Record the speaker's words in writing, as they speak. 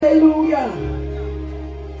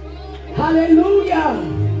Hallelujah.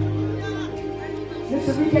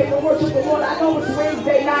 Listen, we came to worship the Lord. I know it's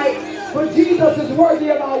Wednesday night, but Jesus is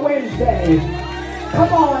worthy of our Wednesday.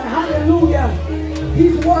 Come on, hallelujah.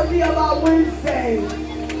 He's worthy of our Wednesday.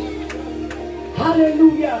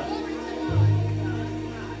 Hallelujah.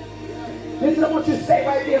 Listen, I want you to stay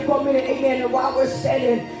right there for a minute, amen. And while we're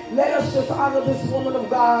standing, let us just honor this woman of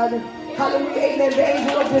God. Hallelujah, amen. The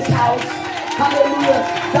angel of this house.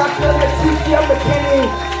 Hallelujah. Dr. Leticia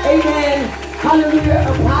McKinney. Amen. Hallelujah.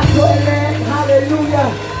 Apostle, amen. Hallelujah.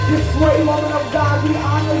 This great woman of God, we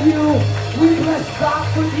honor you. We bless God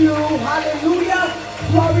for you. Hallelujah.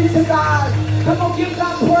 Glory to God. Come on, give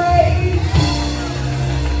God praise.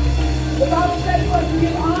 The Bible says for us to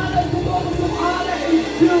give honor to those who honor is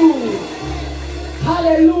due.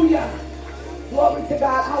 Hallelujah. Glory to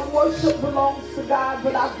God. Our worship belongs to God,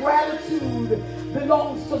 but our gratitude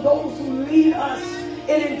belongs to those who lead us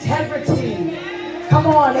in integrity. Come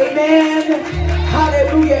on, amen.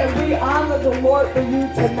 Hallelujah. And we honor the Lord for you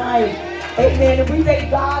tonight. Amen. And we thank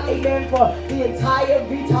God, amen, for the entire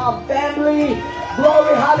Vital family.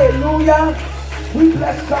 Glory, hallelujah. We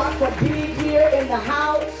bless God for being here in the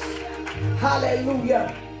house.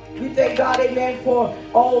 Hallelujah. We thank God, amen, for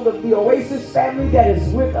all of the Oasis family that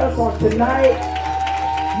is with us on tonight.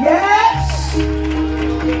 Yes.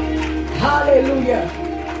 Hallelujah.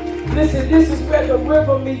 Listen, this is where the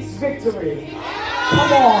river meets victory.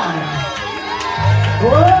 Come on.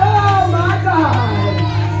 Oh, my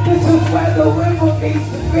God. This is where the river meets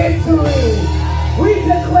victory. We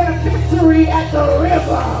declare victory at the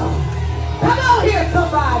river. Come on here,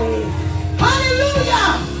 somebody.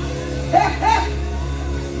 Hallelujah.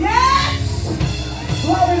 Yes!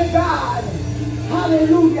 Glory to God.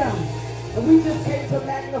 Hallelujah. And we just came to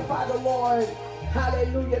magnify the Lord.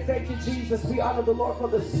 Hallelujah. Thank you, Jesus. We honor the Lord for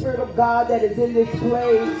the Spirit of God that is in this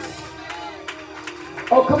place.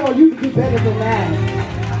 Oh, come on. You can do better than that.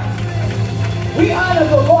 We honor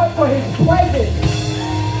the Lord for his presence.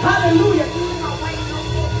 Hallelujah.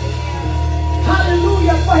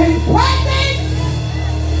 Hallelujah. For his presence.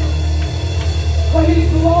 For his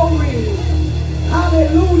glory.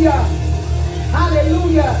 Hallelujah.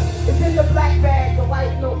 Hallelujah. It's in the black bag, the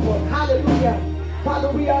white notebook. Hallelujah.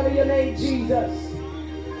 Father, we honor your name, Jesus.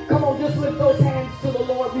 Come on, just lift those hands to the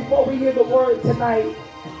Lord before we hear the word tonight.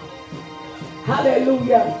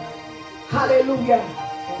 Hallelujah. Hallelujah.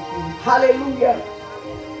 Hallelujah.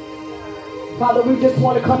 Father, we just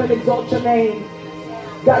want to come and exalt your name.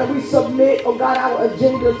 God, we submit, oh God, our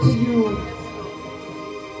agenda to you.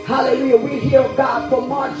 Hallelujah. We hear, God, for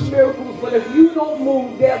March miracles, but if you don't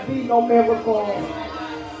move, there'll be no miracle.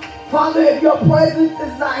 Father, if your presence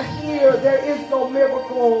is not here, there is no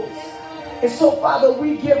miracles. And so, Father,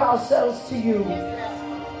 we give ourselves to you.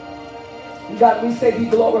 God, we say be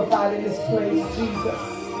glorified in this place, Jesus.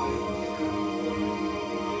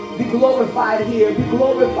 Be glorified here. Be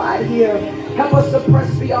glorified here. Help us to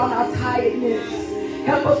press beyond our tiredness.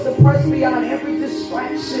 Help us to press beyond every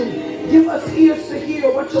distraction. Give us ears to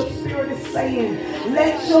hear what your Spirit is saying.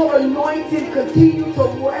 Let your anointing continue to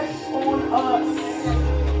rest on us.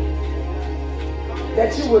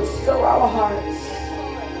 That you would stir our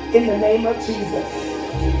hearts in the name of Jesus.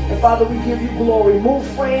 And Father, we give you glory. Move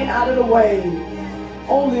Fran out of the way.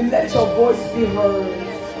 Only let your voice be heard.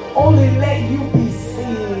 Only let you be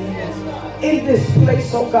seen in this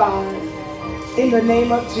place, oh God. In the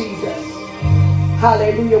name of Jesus.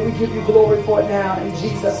 Hallelujah. We give you glory for it now in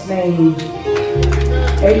Jesus' name.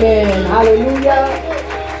 Amen. Hallelujah.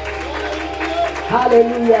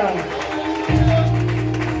 Hallelujah.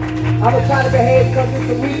 I'm going to try to behave because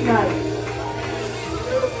it's a weeknight.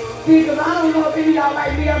 See, because I don't know if any of y'all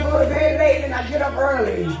like me, I go to bed late and I get up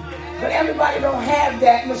early. But everybody don't have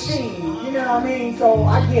that machine. You know what I mean? So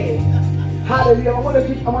I get it. Hallelujah. I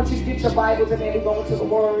want you to get your Bibles and then we go into the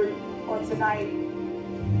Word on tonight.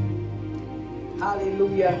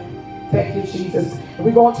 Hallelujah. Thank you, Jesus. And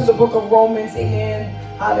we go into the book of Romans. Amen.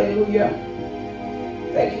 Hallelujah.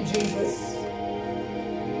 Thank you, Jesus.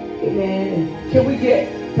 Amen. Can we get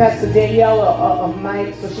Pastor Danielle a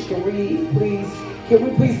mic so she can read, please? Can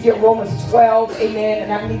we please get Romans 12? Amen.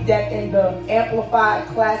 And I need that in the Amplified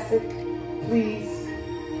Classic, please.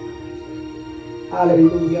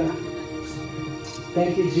 Hallelujah.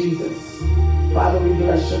 Thank you, Jesus. Father, we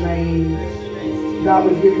bless your name. God,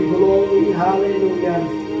 we give you glory. Hallelujah.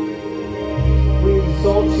 We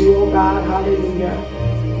exalt you, oh God. Hallelujah.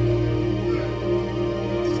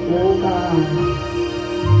 Oh God.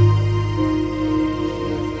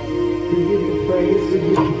 We give you praise. We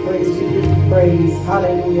give you praise. We give you praise.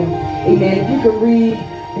 Hallelujah. Amen. If you could read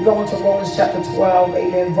We're going to Romans chapter 12,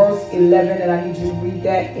 amen, verse 11, and I need you to read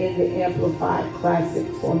that in the Amplified Classic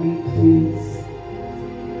for me, please.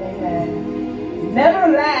 Amen. Never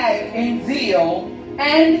lag in zeal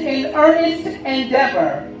and in earnest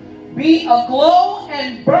endeavor. Be aglow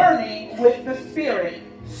and burning with the Spirit,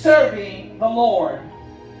 serving the Lord.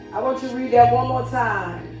 I want you to read that one more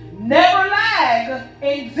time. Never lag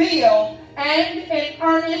in zeal and in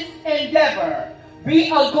earnest endeavor. Be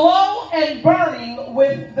aglow and burning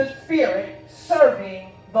with the Spirit,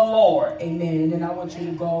 serving the Lord. Amen. And then I want you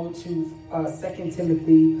to go to 2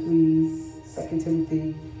 Timothy, please. 2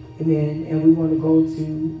 Timothy. Amen. And we want to go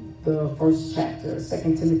to the first chapter. 2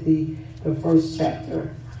 Timothy, the first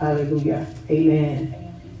chapter. Hallelujah. Amen.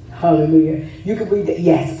 Hallelujah. You can read that.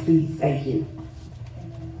 Yes, please. Thank you.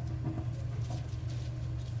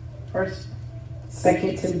 First.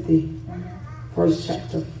 2 Timothy, first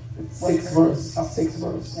chapter. 6th verse. 6th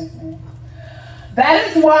verse. That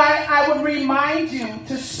is why I would remind you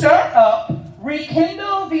to stir up,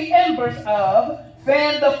 rekindle the embers of,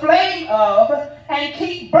 fan the flame of, and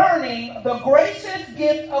keep burning the gracious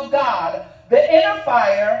gift of God, the inner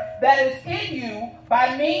fire that is in you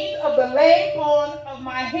by means of the laying on of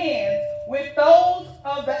my hands with those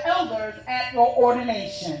of the elders at your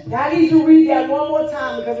ordination. Now I need you to read that one more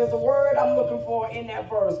time because there's a word I'm looking for in that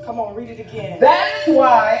verse. Come on, read it again. That is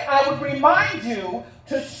why I would remind you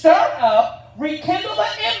to stir up, rekindle the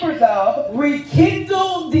embers of.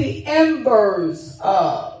 Rekindle the embers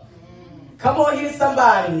of. Come on here,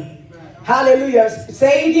 somebody. Hallelujah.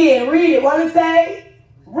 Say it again. Read it. What does it say?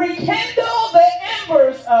 Rekindle the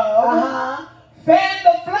embers of. Fan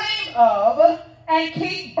the flame of. And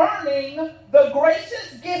keep burning the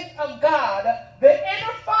gracious gift of God, the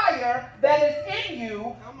inner fire that is in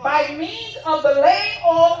you, by means of the laying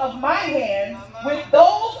on of my hands with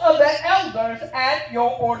those of the elders at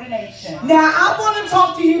your ordination. Now, I want to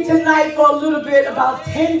talk to you tonight for a little bit about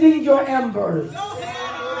tending your embers.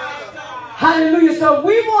 Hallelujah. So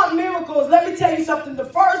we want miracles. Let me tell you something. The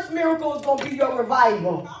first miracle is going to be your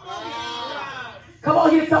revival. Come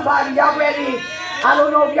on here, somebody. Y'all ready? I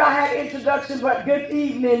don't know if y'all had an introduction, but good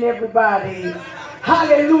evening, everybody.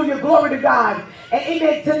 Hallelujah. Glory to God. And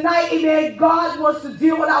amen. Tonight, amen, God wants to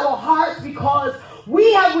deal with our hearts because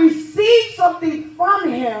we have received something from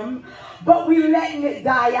him, but we're letting it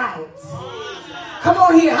die out. Come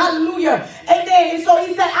on here. Hallelujah. Amen. And so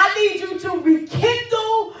he said, I need you to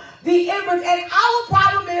rekindle the embers. And our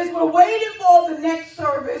problem is we're waiting for the next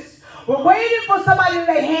service. We're waiting for somebody to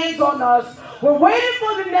lay hands on us. We're waiting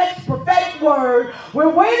for the next prophetic word.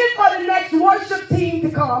 We're waiting for the next worship team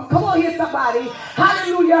to come. Come on here, somebody.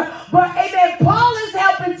 Hallelujah. But, amen, Paul is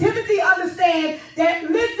helping Timothy understand that,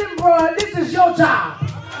 listen, bro, this is your job.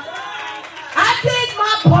 I did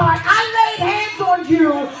my part. I laid hands on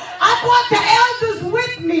you. I brought the elders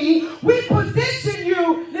with me. We position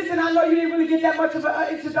you. Listen, I know you didn't really get that much of an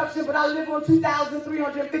introduction, but I live on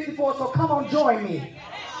 2,354, so come on, join me.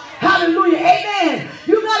 Hallelujah. Amen.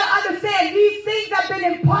 You got to understand these things have been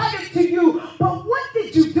imparted to you, but what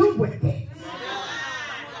did you do with it?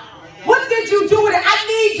 What did you do with it? I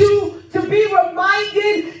need you to be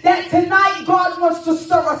reminded that tonight God wants to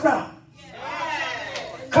stir us up.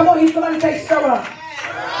 Come on, he's somebody say stir up.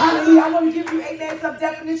 Hallelujah. I want to give you, amen, some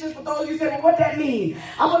definitions for those of you say, well, what that mean?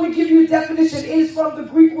 I want to give you a definition. It is from the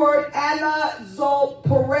Greek word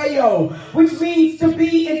anazoporeo, which means to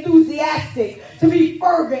be enthusiastic, to be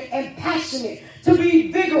fervent and passionate, to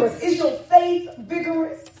be vigorous. Is your faith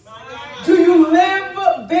vigorous? Do you live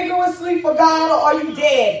vigorously for God, or are you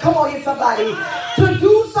dead? Come on here, somebody. To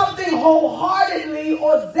do something wholeheartedly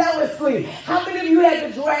or zealously. How many of you had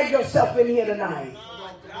to drag yourself in here tonight?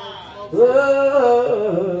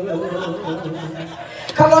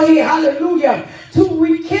 Come on here, hallelujah. To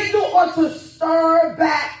rekindle or to stir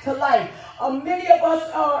back to life. Many of us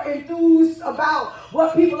are enthused about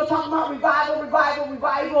what people are talking about,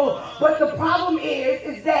 revival. But the problem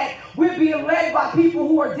is that we're being led by people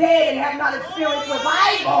who are dead and have not experienced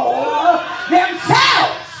revival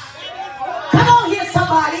themselves. Come on here,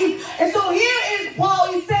 somebody. And so here is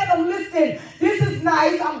Paul. He said, listen, this is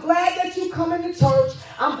nice. I'm glad that you come into church.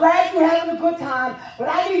 I'm glad you're having a good time. But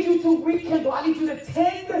I need you to rekindle. I need you to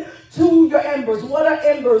tend to your embers. What are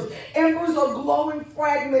embers? Embers are glowing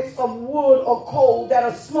fragments of wood or coal that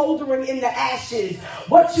are smoldering in the ashes.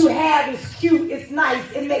 What you have is cute. It's nice.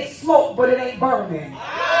 It makes smoke, but it ain't burning.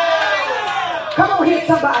 Come on here,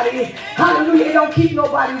 somebody. Hallelujah. It don't keep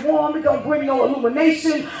nobody warm. It don't bring no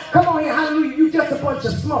illumination. Come on here. Hallelujah. You just a bunch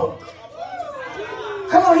of smoke.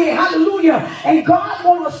 Come on here, hallelujah. And God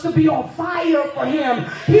wants us to be on fire for him.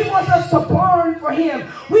 He wants us to burn for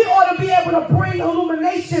him. We ought to be able to bring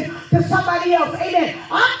illumination to somebody else. Amen.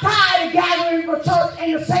 I'm tired of gathering for church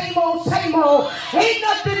and the same old, same old. Ain't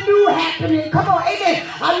nothing new happening. Come on, amen.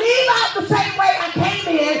 I leave out the same way I came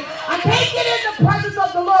in. I can't get in the presence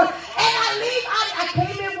of the Lord. And I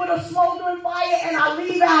came in with a smoldering fire and I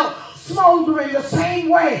leave out smoldering the same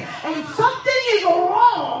way. And something is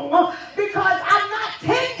wrong because I'm not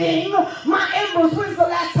tending my embers. When's the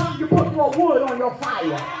last time you put more wood on your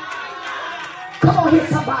fire? Come on here,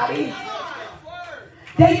 somebody.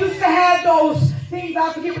 They used to have those things,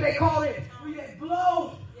 I forget what they call it, where they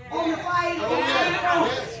blow on the fire.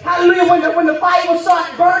 Hallelujah. When the fire will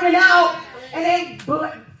start burning out and then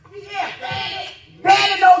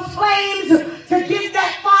fanning those flames to get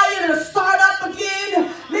that fire to start up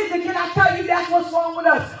again. Listen, can I tell you that's what's wrong with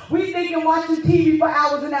us? We thinking watching TV for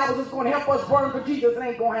hours and hours is going to help us burn for Jesus. It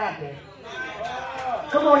ain't going to happen.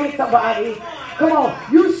 Come on here, somebody. Come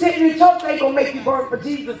on. You sitting in church ain't going to make you burn for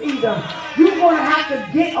Jesus either. You're going to have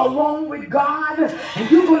to get along with God, and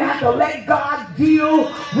you're going to have to let God deal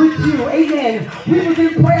with you. Amen. We was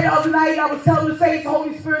in prayer the other night. I was telling the saints, the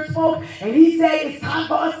Holy Spirit spoke, and he said it's time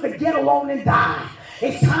for us to get alone and die.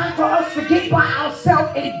 It's time for us to get by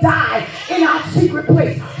ourselves and die in our secret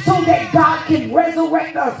place so that God can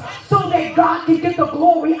resurrect us, so that God can get the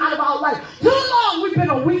glory out of our life. Too long we've been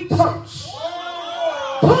a weak church.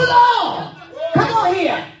 Too long. Come on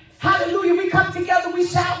here. Hallelujah. We come together, we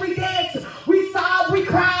shout, we dance, we sob, we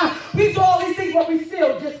cry, we do all these things, but we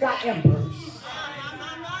still just got embers.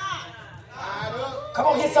 Come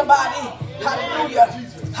on here, somebody. Hallelujah.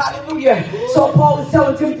 Hallelujah. So Paul is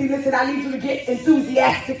telling Timothy, listen, I need you to get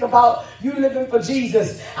enthusiastic about you living for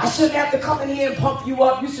Jesus. I shouldn't have to come in here and pump you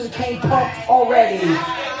up. You should have came pumped already.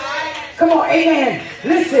 Come on, amen.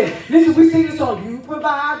 Listen, we sing this song. You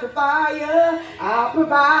provide the fire, I'll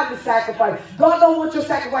provide the sacrifice. God don't want your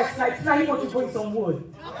sacrifice tonight. Tonight he wants you to bring some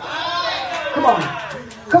wood. Come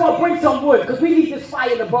on, bring some wood, because we need this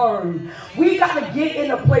fire to burn. We got to get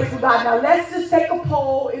in a place with God. Now, let's just take a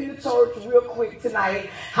poll in the church real quick tonight.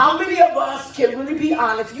 How many of us can really be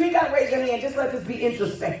honest? You ain't got to raise your hand. Just let this be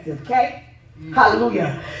introspective, okay?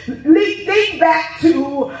 Hallelujah. Think back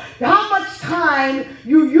to how much time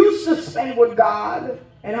you used to spend with God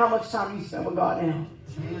and how much time you spend with God now.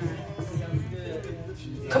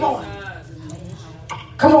 Come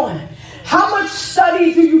on. How much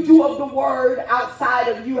study do you do of the word outside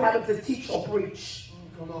of you having to teach or preach?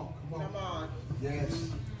 Come on. Yes.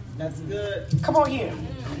 That's good. Come on here.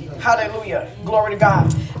 Hallelujah. Glory to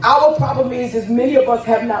God. Our problem is many of us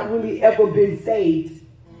have not really ever been saved.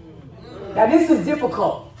 Now this is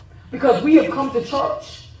difficult because we have come to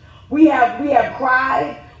church. We have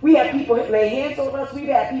cried. We have people lay hands on us. We've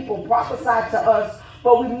had people prophesy to us,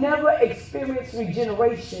 but we've never experienced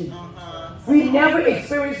regeneration. We never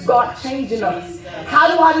experienced God changing us.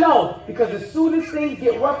 How do I know? Because as soon as things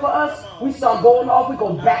get rough for us, we start going off. We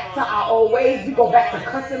go back to our old ways. We go back to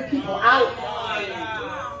cussing people out.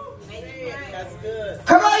 That's good.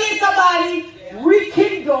 Come on here, somebody.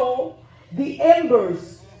 Rekindle the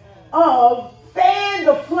embers of, fan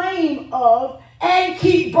the flame of, and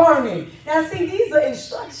keep burning. Now see, these are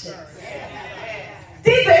instructions.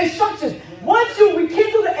 These are instructions. Once you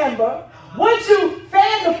rekindle the ember, once you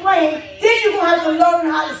fan the flame, then you're going to have to learn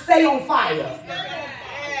how to stay on fire.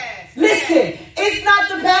 Listen, it's not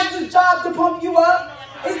the pastor's job to pump you up.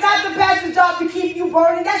 It's not the pastor's job to keep you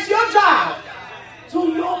burning. That's your job.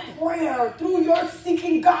 Through your prayer, through your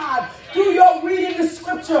seeking God, through your reading the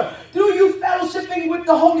scripture, through you fellowshipping with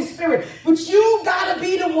the Holy Spirit. But you got to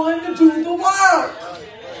be the one to do the work.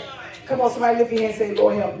 Come on, somebody lift your hand and say,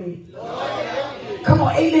 Lord, help me. Lord, help me. Come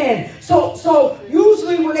on, amen. So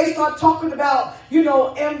usually when they start talking about,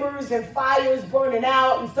 embers and fires burning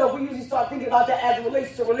out and stuff, we usually start thinking about that as it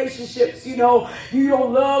relates to relationships. You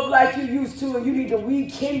don't love like you used to, and you need to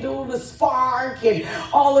rekindle the spark and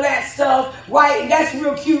all of that stuff, right? And that's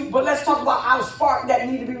real cute, but let's talk about our spark that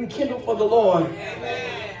need to be rekindled for the Lord.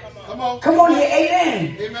 Amen. Come on here,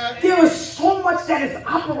 amen. Amen. There is so much that is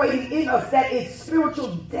operating in us that is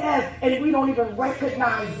spiritual death, and we don't even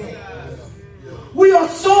recognize it. We are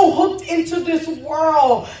so hooked into this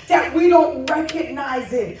world that we don't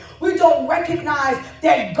recognize it. We don't recognize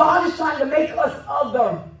that God is trying to make us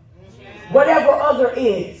other, whatever other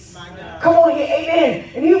is. Come on here, amen.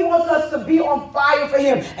 And he wants us to be on fire for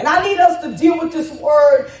him. And I need us to deal with this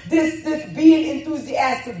word, this being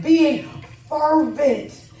enthusiastic, being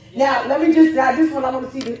fervent. Now, this one I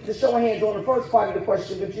want to see the show of hands on the first part of the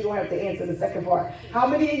question, but you don't have to answer the second part. How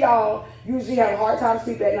many of y'all usually have a hard time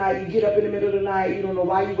sleep at night? You get up in the middle of the night, you don't know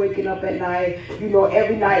why you're waking up at night. You know,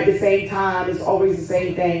 every night at the same time, it's always the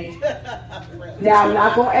same thing. Now, I'm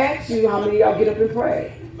not going to ask you how many of y'all get up and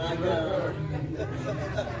pray. My God.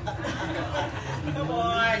 Come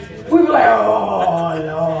on. We were like, oh,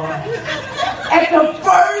 Lord. At the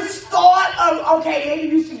first thought of, okay, maybe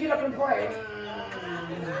you should get up and pray.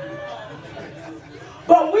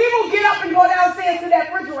 But we will get up and go downstairs to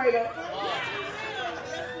that refrigerator.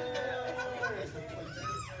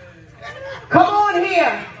 Come on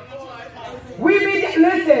here.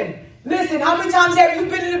 Listen, how many times have you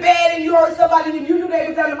been in the bed and you heard somebody and you knew they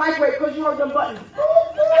was on the microwave because you heard them buttons?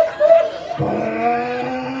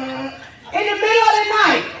 In the middle of the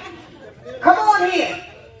night. Come on here.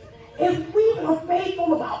 If we were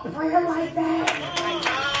faithful about prayer like that,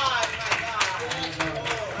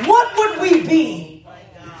 what would we be?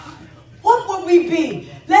 What would we be?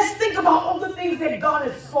 Let's think about all the things that God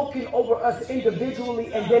has spoken over us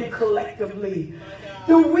individually and then collectively.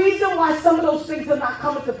 The reason why some of those things are not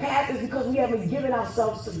coming to pass is because we haven't given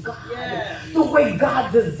ourselves to God the way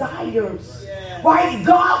God desires. Right?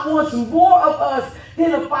 God wants more of us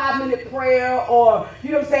than a 5-minute prayer, or,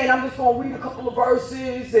 you know what I'm saying, I'm just going to read a couple of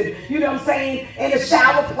verses, and, you know what I'm saying, in a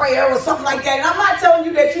shower prayer or something like that. And I'm not telling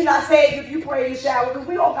you that you're not saved if you pray in the shower, because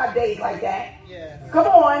we all got days like that. Come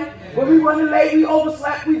on. When we running late, we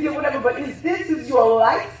overslept, we did whatever. But if this is your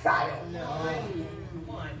lifestyle,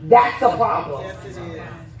 that's a problem. Yes, it is.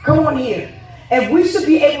 Come on here. And we should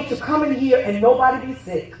be able to come in here and nobody be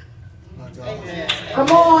sick. Amen. Come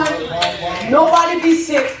on. Nobody be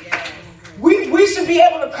sick. We should be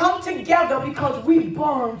able to come together because we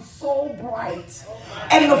burn so bright.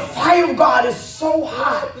 And the fire of God is so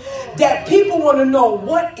hot that people want to know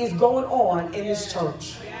what is going on in this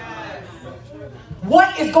church.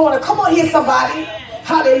 What is going on? Come on here, somebody.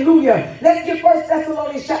 Hallelujah. Let's get 1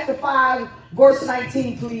 Thessalonians chapter 5, verse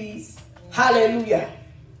 19, please. Hallelujah.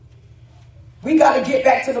 We got to get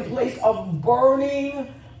back to the place of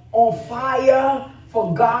burning on fire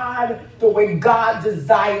for God the way God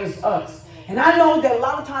desires us. And I know that a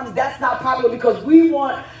lot of times that's not popular because we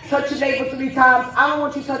want touch your neighbor 3 times. I don't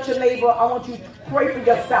want you to touch your neighbor. I want you to pray for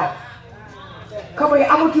yourself. Come here.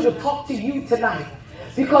 I want you to talk to you tonight.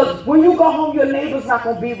 Because when you go home, your neighbor's not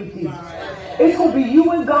going to be with you. It's going to be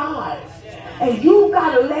you and God. And you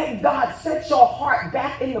got to let God set your heart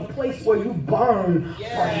back in the place where you burn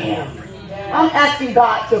for Him. I'm asking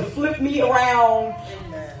God to flip me around,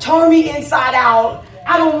 turn me inside out.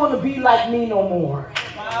 I don't want to be like me no more.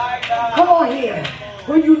 Come on here.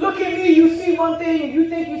 When you look at me, you see one thing and you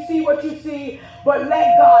think you see what you see, but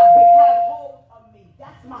let God have hold of me.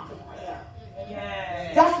 That's my prayer.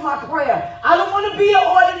 That's my prayer. I don't want to be an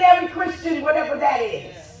ordinary Christian, whatever that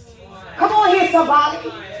is. Come on here, somebody.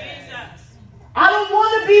 I don't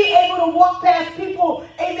want to be able to walk past people,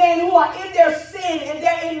 amen, who are in their sin and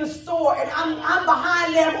they're in the store and I'm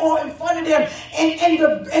behind them or in front of them and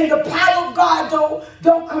the power of God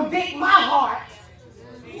don't convict my heart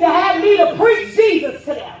to have me to preach Jesus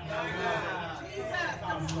to them.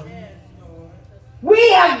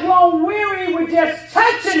 We have grown weary with just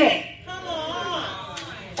touching it.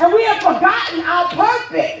 And we have forgotten our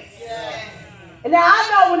purpose. And now I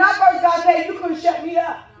know when I first got saved, you couldn't shut me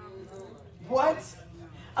up. What?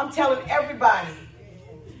 I'm telling everybody.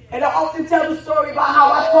 And I often tell the story about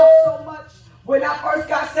how I talked so much when I first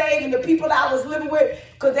got saved and the people that I was living with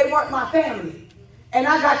because they weren't my family. And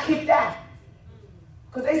I got kicked out.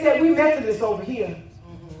 Because they said, we Methodists over here.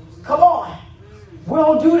 Come on. We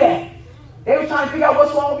don't do that. They were trying to figure out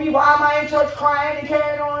what's wrong with me. Why am I in church crying and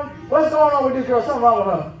carrying on? What's going on with this girl? Something wrong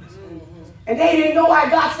with her. And they didn't know I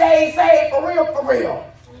got saved for real, for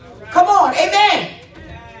real. Come on. Amen.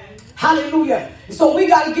 Hallelujah. So we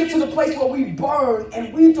got to get to the place where we burn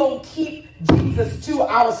and we don't keep Jesus to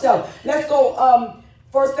ourselves. Let's go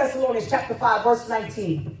 1 Thessalonians chapter 5, verse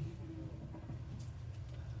 19.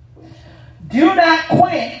 Do not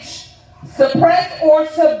quench, suppress, or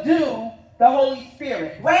subdue the Holy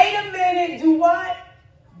Spirit. Wait a minute. Do what?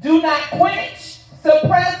 Do not quench,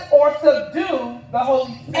 suppress, or subdue the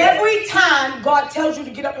Holy Spirit. Every time God tells you to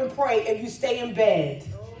get up and pray and you stay in bed.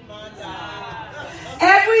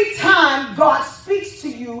 Every time God speaks to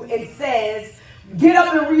you and says, get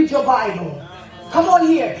up and read your Bible. Come on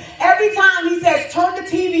here. Every time He says, turn the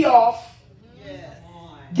TV off.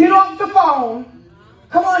 Get off the phone.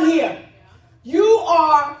 Come on here. You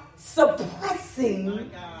are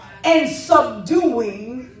suppressing and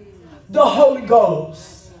subduing the Holy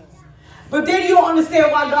Ghost. But then you don't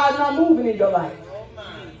understand why God's not moving in your life.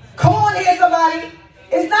 Come on here, somebody.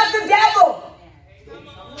 It's not the devil.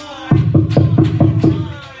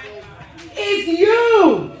 It's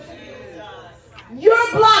you.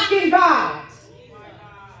 You're blocking God.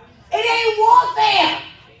 It ain't warfare.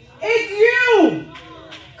 It's you.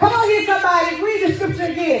 Come on here, somebody. Read the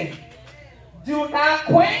scripture again. Do not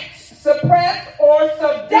quench, suppress, or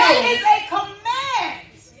subdue. That is a command.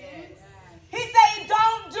 He said,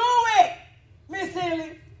 don't do it, Miss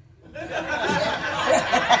Hilly.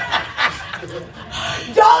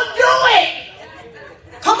 Don't do it.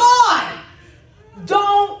 Come on.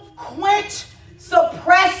 Don't quench,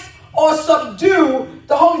 suppress, or subdue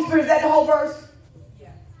the Holy Spirit. Is that the whole verse?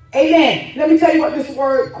 Amen. Let me tell you what this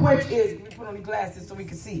word quench is. Let me put on the glasses so we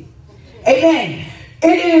can see. Amen.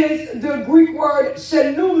 It is the Greek word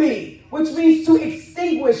shenumi, which means to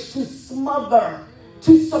extinguish, to smother,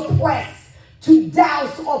 to suppress, to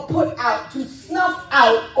douse or put out, to snuff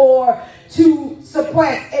out, or to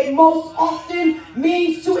suppress. It most often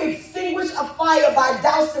means to extinguish a fire by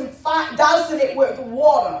dousing it with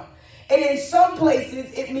water. And in some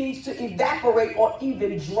places, it means to evaporate or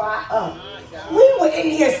even dry up. We were in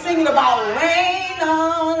here singing about rain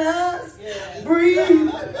on us,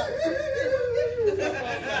 breathe.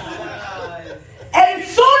 And as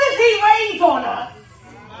soon as he rains on us,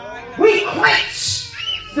 we quench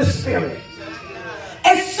the Spirit.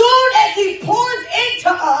 As soon as he pours into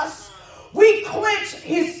us, we quench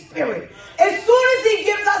his Spirit. As soon as he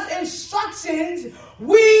gives us instructions,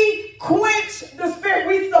 we quench the Spirit.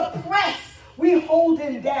 We suppress. We hold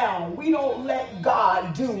him down. We don't let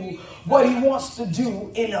God do what he wants to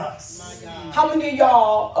do in us. How many of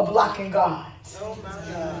y'all are blocking God?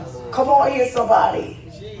 Come on here, somebody.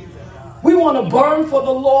 We want to burn for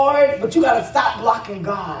the Lord, but you got to stop blocking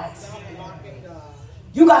God.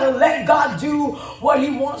 You got to let God do what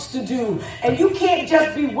he wants to do. And you can't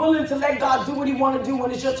just be willing to let God do what he wants to do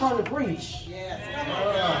when it's your turn to preach.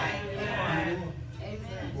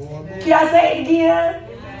 Can I say it again?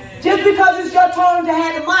 Just because it's your turn to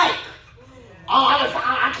have the mic.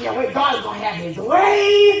 I can't wait. God's going to have his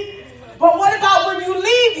way. But what about when you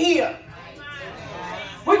leave here?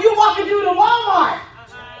 When you walking through the Walmart?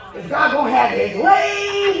 Is God going to have his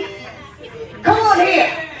way? Come on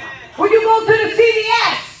here. When you go to the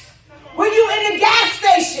CVS, when you in the gas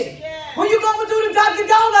station, when you go to the Dunkin'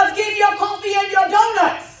 Donuts, getting your coffee and your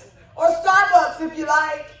donuts, or Starbucks if you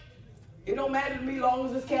like. It don't matter to me as long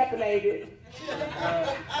as it's caffeinated.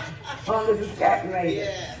 As long as it's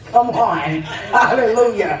caffeinated. Come on.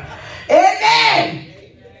 Hallelujah. Amen.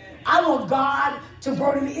 I want God to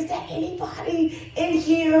burn in me. Is there anybody in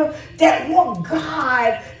here that want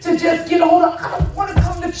God to just get hold of? I don't want to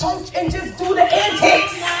come to church and just do the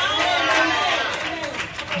antics.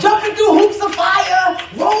 Jumping through hoops of fire,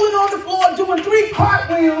 rolling on the floor, doing 3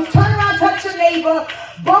 cartwheels, turn around, touch your neighbor,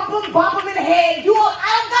 bump them in the head. I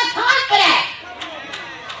don't got time for that.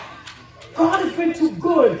 God has been too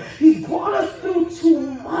good. He's brought us through too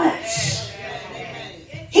much.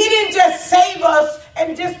 He didn't just save us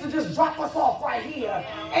and just drop us off right here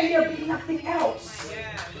and there'll be nothing else.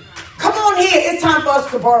 Come on here. It's time for us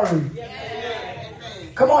to burn.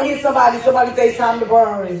 Come on here, somebody. Somebody say it's time to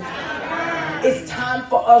burn. It's time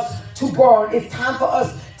for us to burn. It's time for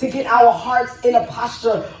us to get our hearts in a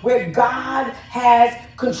posture where God has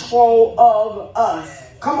control of us.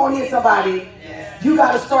 Come on here, somebody. You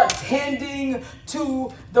got to start tending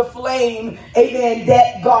to the flame, amen,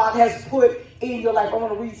 that God has put in your life. I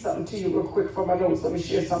want to read something to you real quick from my notes. Let me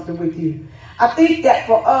share something with you. I think that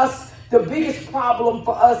for us, the biggest problem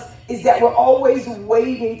for us is that we're always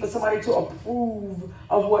waiting for somebody to approve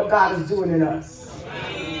of what God is doing in us.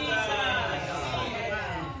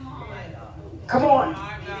 Come on.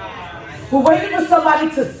 We're waiting for somebody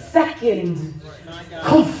to second,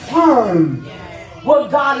 confirm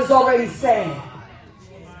what God has already said.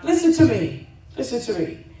 Listen to me. Listen to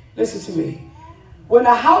me. Listen to me. When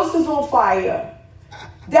a house is on fire,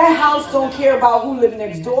 that house don't care about who lives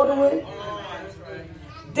next door to it.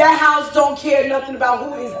 That house don't care nothing about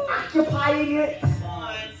who is occupying it.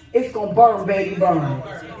 It's going to burn, baby, burn.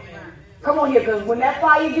 Come on here, because when that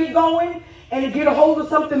fire get going and it get a hold of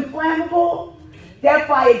something flammable, that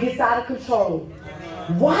fire gets out of control.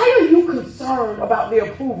 Why are you concerned about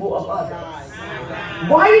the approval of others?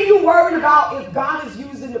 Why are you worried about if God is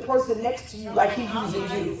using the person next to you like he's using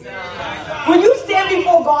you? When you stand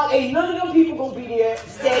before God, ain't none of them people going to be there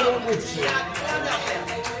standing with you.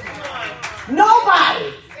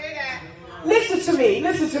 Nobody. Listen to me.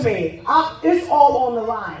 Listen to me. It's all on the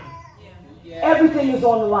line. Everything is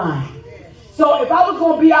on the line. So if I was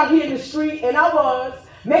going to be out here in the street, and I was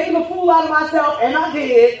making a fool out of myself, and I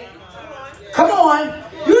did. Come on.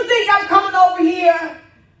 You think I'm coming over here?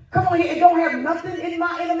 Come on here, it don't have nothing in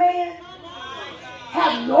my inner man.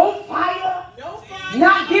 Have no fire.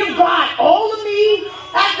 Not give God all of me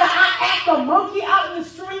after I act a monkey out in the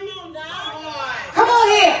street. Come on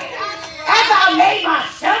here. After I made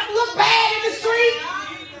myself look bad in the street.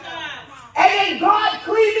 And then God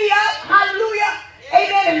clean me up. Hallelujah.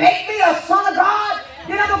 Amen. And make me a son of God.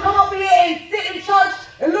 Then I'm going to come over here and sit in church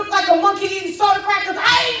and look like a monkey eating soda crackers.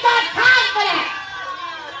 I ain't got time for that.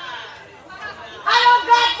 I don't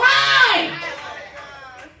got time.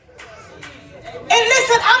 And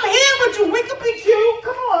listen, I'm here with you. We can be cute.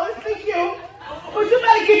 Come on, let's be cute. But you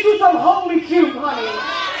better get you some holy cute, honey.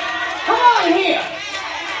 Come on here.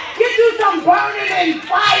 Get you some burning and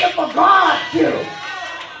fire for God, cute.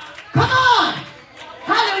 Come on.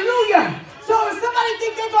 Hallelujah. So if somebody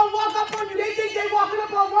think they're going to walk up on you, they think they're walking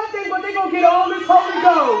up on one thing, but they're going to get all this Holy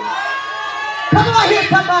Ghost. Come on here,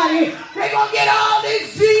 somebody. They're going to get all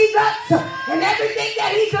this Jesus and everything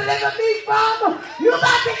that he delivered me from. You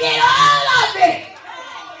about to get all of it.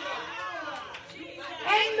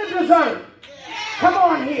 And the dessert. Come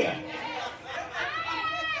on here.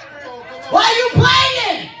 Why are you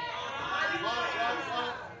playing?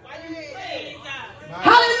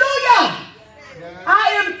 Hallelujah. I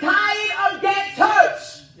am tired of dead church.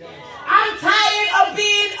 I'm tired of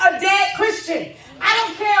being a dead Christian. I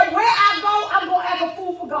don't care where I go, I'm going to act a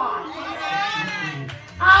fool for God.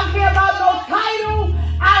 I don't care about no title.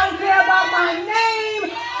 I don't care about my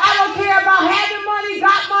name. I don't care about having money,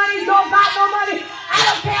 got money, don't got no money. I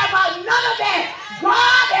don't care about none of that.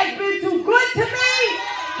 God has been too good to me.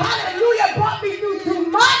 Hallelujah, brought me through too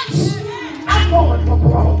much. I'm going for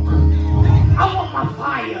broke. I want my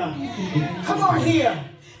fire. Come on here.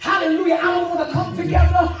 Hallelujah. I don't want to come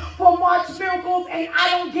together for March miracles and I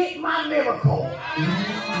don't get my miracle.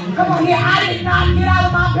 Come on here. I did not get out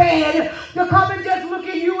of my bed to come and just look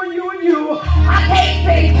at you and you and you. I came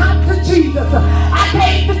to encounter Jesus. I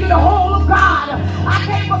came to get a hold of God. I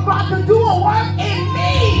came for God to do a work in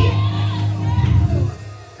me.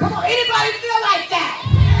 Come on. Anybody feel like that?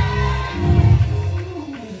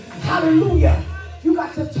 Hallelujah. You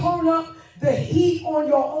got to turn up the heat on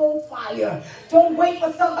your own fire. Don't wait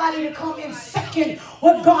for somebody to come in second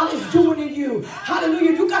what God is doing in you.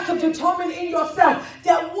 Hallelujah. You got to determine in yourself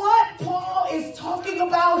that what Paul is talking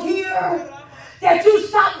about here, that you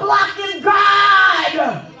stop blocking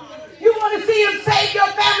God. You want to see him save your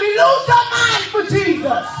family, lose your mind for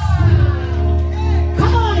Jesus.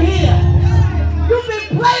 Come on here. You've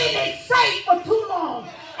been playing it safe for too long.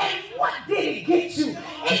 And what did it get you?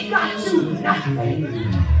 It got you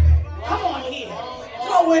nothing. Come on here.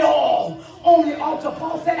 Throw it all on the altar.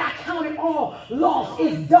 Paul said, I count it all lost.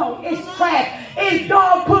 It's dung. It's trash. It's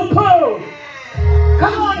dog poo-poo.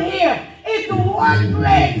 Come on here. It's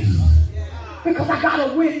worthless. Because I got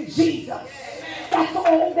to win Jesus. That's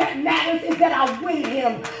all that matters is that I win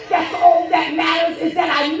him. That's all that matters is that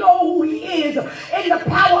I know who he is in the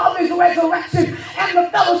power of his resurrection and the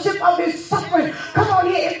fellowship of his suffering. Come on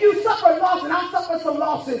here. If you suffer loss, and I suffer some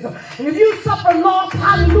losses, and if you suffer loss,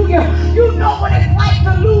 hallelujah, you know what it's like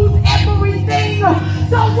to lose everything.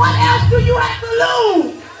 So what else do you have to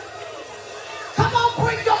lose? Come on,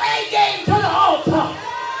 bring your A game to the altar.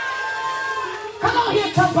 Come on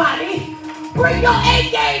here, somebody. Bring your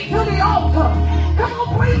A game to the altar. Come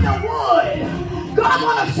on, bring the wood. God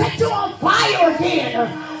wants to set you on fire again.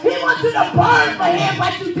 He wants you to burn for him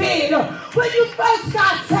like you did when you first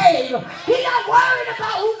got saved. He's not worried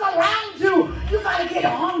about who's around you. You got to get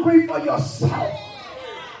hungry for yourself.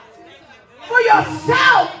 For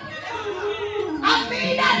yourself. I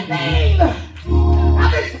mean that thing.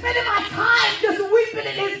 I've been spending my time just weeping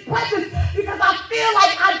in his presence because I feel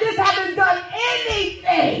like I just haven't done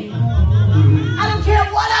anything. I don't care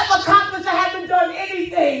what I've accomplished, I haven't done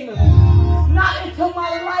anything. Not until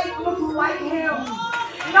my life looks like him.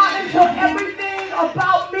 Not until everything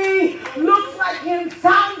about me looks like him,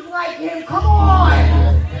 sounds like him. Come on.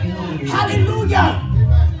 Hallelujah.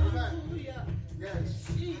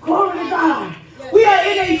 Glory to God. We are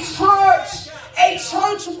in a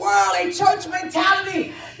church world, a church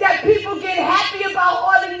mentality that people get happy about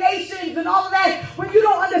ordinations and all of that when you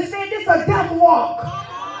don't understand this is a death walk.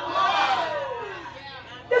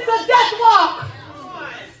 It's a death walk.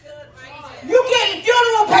 You getting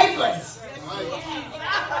funeral papers.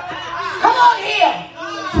 Come on here.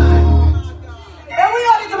 And we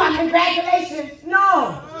always talk about congratulations.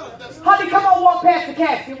 No. Honey, come on, walk past the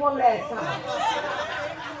casket one last time.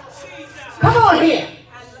 Come on here.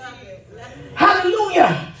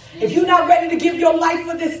 Hallelujah. If you're not ready to give your life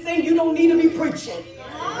for this thing, you don't need to be preaching.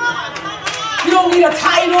 You don't need a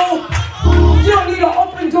title. You don't need an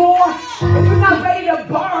open door. If you're not ready to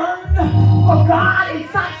burn for God,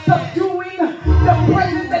 it's not something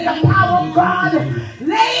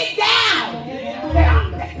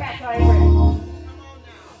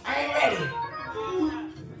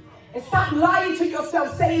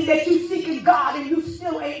God and you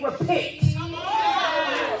still ain't repent.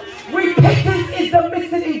 Repentance is the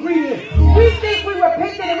missing ingredient. We think we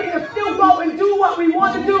repented and we can still go and do what we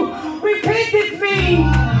want to do. Repentance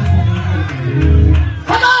means,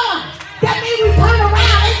 come on, that means we turn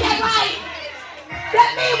around, ain't that right? That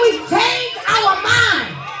means we change our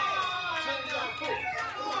mind.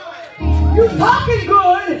 You talking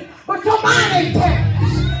good, but your mind ain't changed.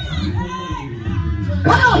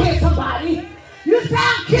 Come on here, somebody. You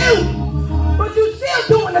sound cute, but you still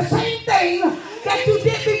doing the same thing that you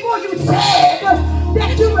did before you said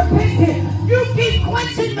that you repented. You keep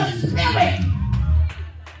quenching the spirit.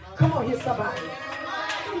 Come on here, somebody.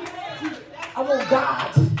 I want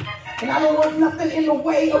God. And I don't want nothing in the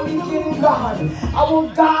way of me getting God. I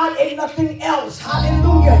want God and nothing else.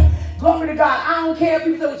 Hallelujah. Glory to God. I don't care if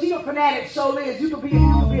you say, she's a fanatic, so Liz. You could be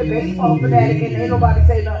a baseball fanatic and ain't nobody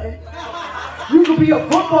say nothing. You could be a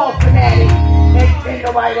football fanatic and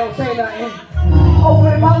nobody don't say nothing. Oh,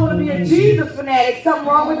 but if I want to be a Jesus fanatic, something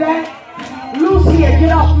wrong with that? Loose here,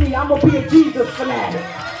 get off me. I'm going to be a Jesus fanatic.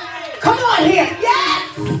 Come on here.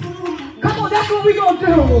 Yes. Come on, that's what we're going to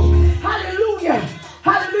do. Hallelujah.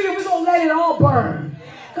 Hallelujah. We're going to let it all burn.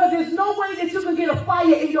 Because there's no way that you can get a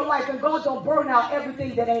fire in your life and God don't burn out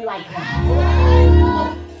everything that ain't like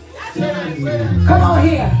that. Come on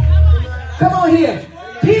here. Come on here.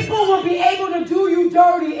 People will be able to do you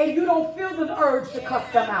dirty and you don't feel the urge to cuss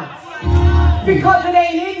them out. Because it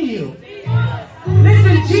ain't in you.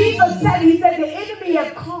 Listen, Jesus said, he said the enemy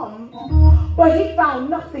had come, but he found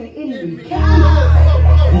nothing in me. He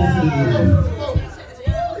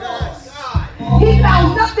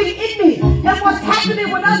found nothing in me. And what's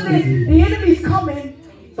happening with us is the enemy's coming,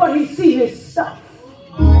 but he see his stuff.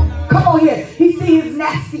 Come on here. He see his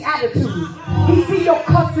nasty attitude. He see your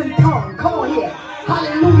cussing tongue. Come on here.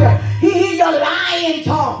 Hallelujah. He hear your lying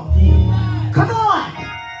tongue. Come on.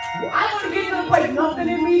 I want to get to the place. Nothing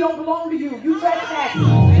in me don't belong to you. You trespassing.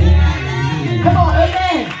 Come on.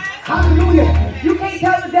 Amen. Hallelujah. You can't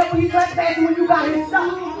tell the devil you trespassing when you got his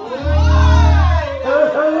stuff.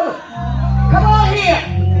 Come on here.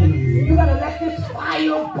 You got to let this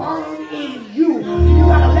fire burn in you. You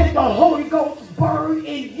got to let the Holy Ghost burn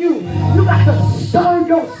in you. You got to stir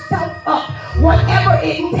yourself up. Whatever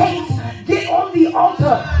it takes, get on the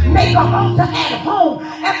altar. Make an altar at home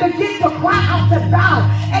and begin to cry out to God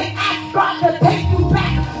and ask God to take you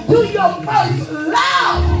back to your first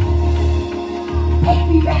love. Take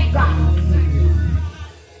me back, God.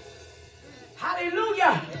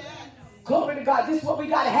 Hallelujah. Glory to God. This is what we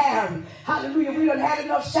got to have. Hallelujah. We done had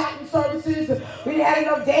enough shouting services. We done had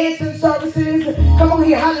enough dancing services. Come on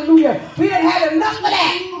here. Hallelujah. We done had enough of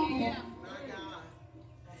that.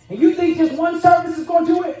 And you think just one service is going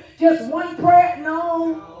to do it? Just one prayer?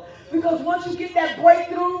 No. Because once you get that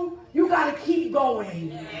breakthrough, you got to keep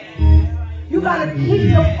going. You got to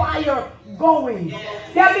keep the fire going.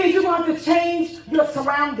 That means you're going to have to change your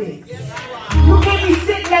surroundings. You can't be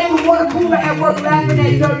sitting at the water cooler at work laughing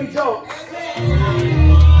at dirty jokes.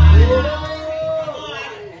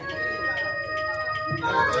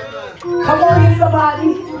 Come on in,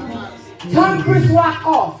 somebody. Turn Chris Rock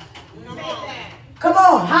off. Come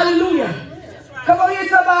on, hallelujah. Come on here,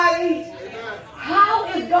 somebody. How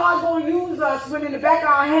is God going to use us when in the back of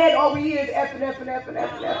our head all we hear is F and F and F and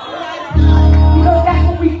F and F? Because that's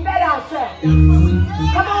what we fed ourselves.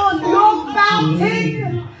 Come on, your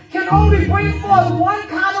fountain can only bring forth one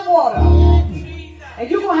kind of water. And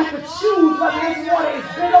you're going to have to choose whether this water is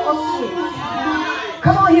bitter or sweet.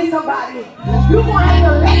 Come on here, somebody. You're going to have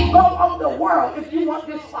to let go of the world if you want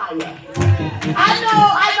this fire. I know.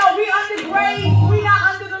 We under grace. We not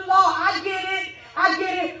under the law. I get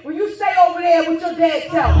it. When you stay over there with your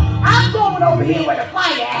dead self, I'm going over here where the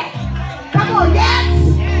fire at. Come on,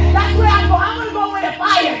 yes? That's where I go. I'm going to go where the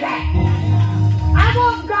fire's at. I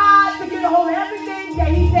want God to get a hold of everything that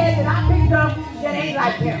he said that I picked up that ain't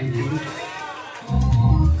like him.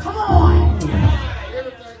 Come on.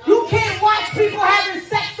 You can't watch people having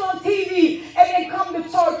sex on TV and then come to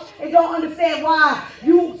church and don't understand why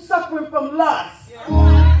you suffering from lust.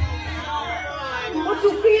 What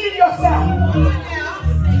you feeding yourself?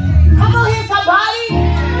 Come on here, somebody.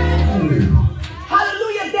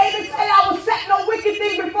 Hallelujah. David said, I will set no wicked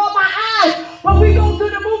thing before my eyes. But we go to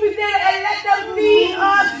the movie theater and let them feed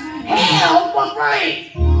us hell for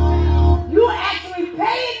free. You're actually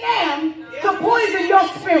paying them to poison your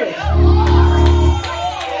spirit.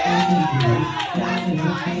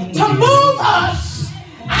 To move us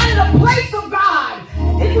out of the place of God.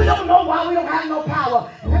 If we don't know why we don't have no power.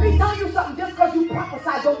 Let me tell you something. Just because you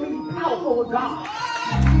prophesy don't mean you're powerful with God.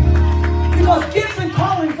 Because gifts and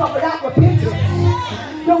callings are without repentance.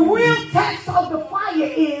 The real test of the fire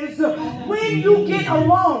is when when you get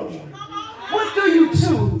alone, what do you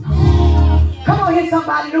choose? Come on here,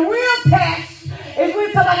 somebody. The real test is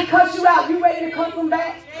when somebody cuts you out. You ready to cut them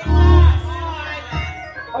back?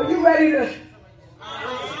 Are you ready to?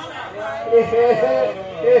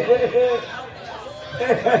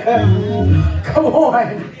 Come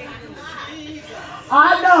on.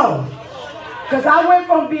 I know. Because I went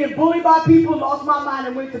from being bullied by people, lost my mind,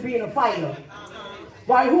 and went to being a fighter.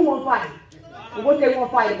 Why? Who won't fight? What they want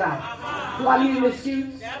to fight about? Do I need an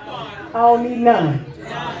excuse? I don't need none.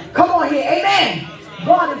 Come on here. Amen.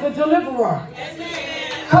 God is a deliverer.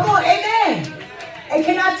 Come on. Amen. And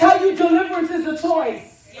can I tell you, deliverance is a choice.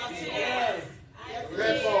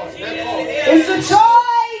 It's a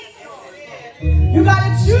choice. You got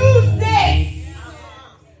to choose this.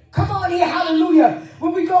 Come on here. Hallelujah.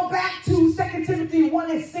 When we go back to 2 Timothy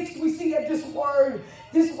 1:6, we see that this word,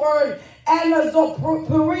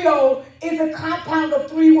 anazoperio, is a compound of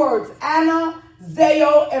three words. Ana,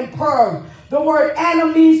 zeo, and per. The word ana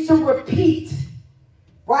means to repeat.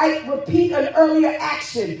 Right? Repeat an earlier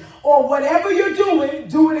action. Or whatever you're doing,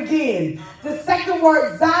 do it again. The second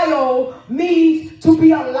word, zio, means to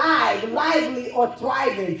be alive, lively, or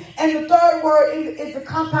thriving. And the third word is the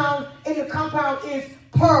compound is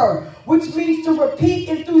per, which means to repeat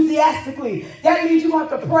enthusiastically. That means you want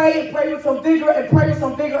to pray and pray with some vigor and pray with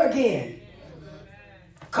some vigor again.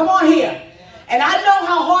 Come on here. And I know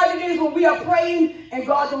how hard it is when we are praying and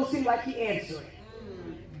God don't seem like he answering.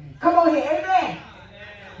 Come on here. Amen.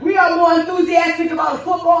 We are more enthusiastic about a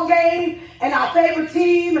football game and our favorite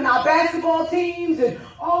team and our basketball teams and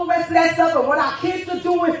all the rest of that stuff and what our kids are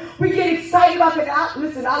doing. We get excited about that.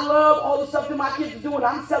 Listen, I love all the stuff that my kids are doing.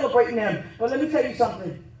 I'm celebrating them. But let me tell you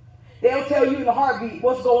something. They'll tell you in a heartbeat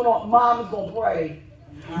what's going on. Mom is going to pray.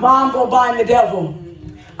 Mom going to bind the devil.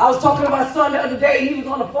 I was talking to my son the other day. He was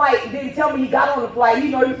on a flight. He didn't tell me he got on the flight. He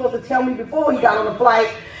know he was supposed to tell me before he got on the flight.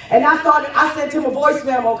 And I sent him a voice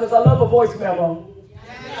memo because I love a voice memo.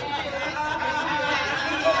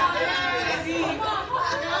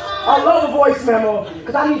 I love a voice memo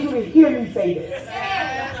because I need you to hear me say this.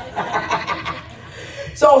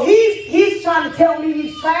 So he's trying to tell me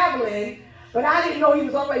he's traveling, but I didn't know he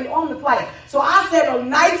was already on the flight. So I sent a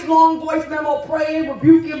nice long voice memo praying,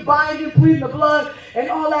 rebuking, binding, pleading the blood, and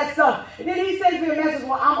all that stuff. And then he sends me a message,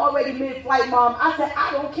 well, I'm already mid-flight, Mom. I said,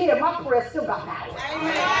 I don't care. My prayer still got power.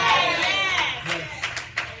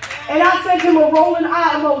 And I sent him a rolling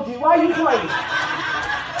eye emoji. Why are you praying?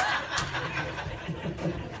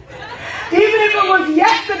 Even if it was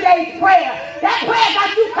yesterday's prayer, that prayer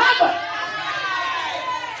got you covered.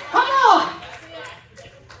 Come on.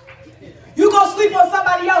 You go sleep on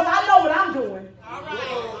somebody else. I know what I'm doing.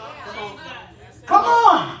 Come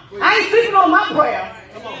on. I ain't sleeping on my prayer.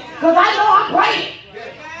 Because I know I'm praying.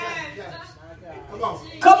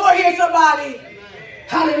 Come on here, somebody.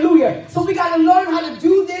 Hallelujah. So we got to learn how to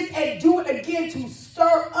do this and do it again, to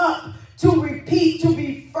stir up, to repeat, to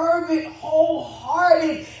be fervent,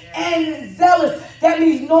 wholehearted, and zealous. That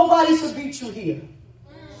means nobody should beat you here.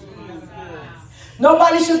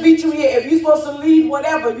 Nobody should beat you here. If you're supposed to lead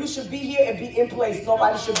whatever, you should be here and be in place.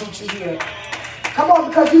 Nobody should beat you here. Come on,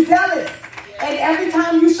 because you're zealous. And every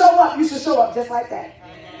time you show up, you should show up just like that.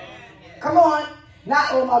 Come on.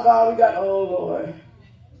 Not, oh my God, we got, oh Lord.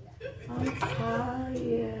 I'm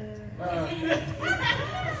tired.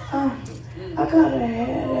 I got a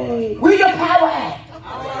headache. Where your power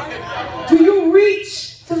at? Do you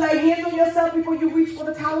reach to lay hands on yourself before you reach for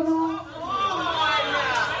the Tylenol?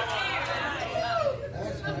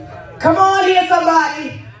 Come on here,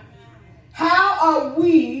 somebody. How are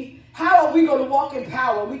we going to walk in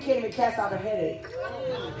power? We can't even cast out a headache.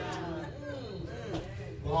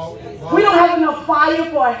 We don't have enough fire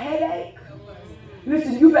for a headache.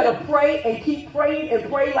 Listen, you better pray and keep praying and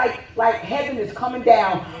pray like heaven is coming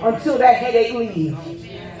down until that headache leaves.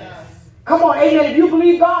 Come on, amen. If you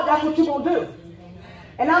believe God, that's what you're going to do.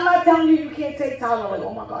 And I'm not telling you can't take Tylenol. Like,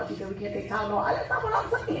 oh my God, you said we can't take Tylenol. That's not what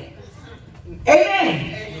I'm saying.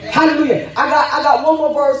 Amen. Hallelujah. I got one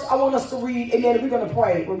more verse I want us to read, and then we're going to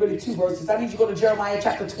pray. We're really two verses. I need you to go to Jeremiah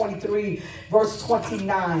chapter 23, verse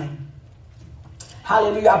 29.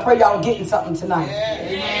 Hallelujah. I pray y'all getting something tonight.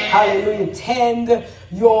 Amen. Hallelujah. Tend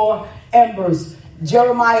your embers.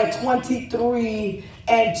 Jeremiah 23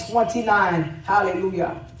 and 29.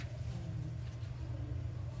 Hallelujah.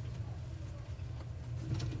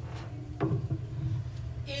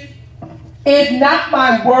 Is not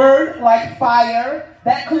my word like fire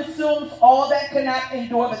that consumes all that cannot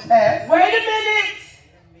endure the test? Wait a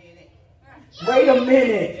minute. Wait a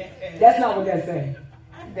minute. That's not what that's saying.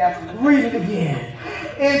 Read it again.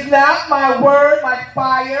 Is not my word like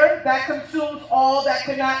fire that consumes all that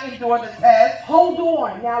cannot endure the test? Hold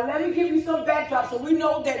on. Now, let me give you some backdrop. So we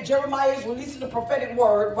know that Jeremiah is releasing the prophetic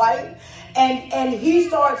word, right? And he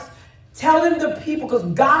starts telling the people, because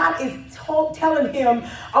God is telling him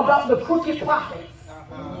about the crooked prophets.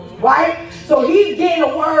 Right? So he's getting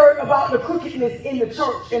a word about the crookedness in the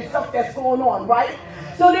church and stuff that's going on, right?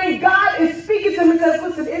 So then God is speaking to him and says,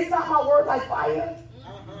 listen, it's not my word like fire.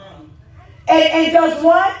 And does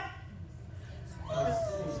what?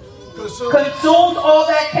 Consumes all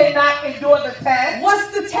that cannot endure the test.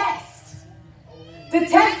 What's the test? The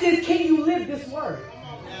test is, can you live this word?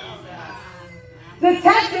 The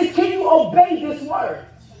test is, can you obey this word?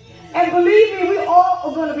 And believe me, we all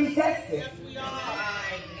are going to be tested.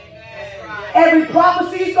 Every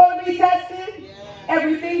prophecy is going to be tested.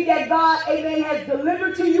 Everything that God, amen, has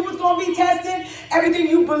delivered to you is going to be tested. Everything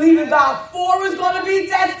you believe in God for is going to be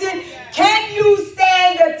tested. Can you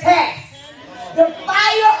stand the test? The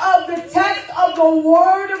fire of the test of the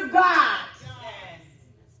word of God.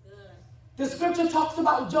 The scripture talks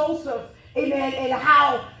about Joseph, amen, and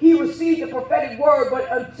how he received the prophetic word. But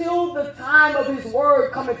until the time of his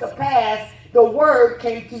word coming to pass, the word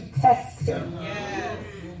came to test him.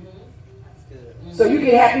 So you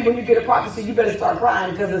get happy when you get a prophecy, you better start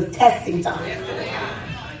crying because it's testing time.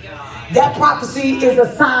 That prophecy is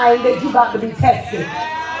a sign that you got to be tested.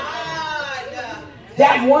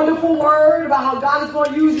 That wonderful word about how God is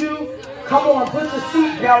going to use you, come on, put the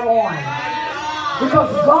seatbelt on.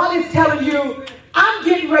 Because God is telling you, I'm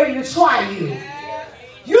getting ready to try you.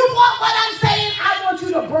 You want what I'm saying? I want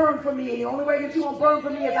you to burn for me. And the only way that you're going to burn for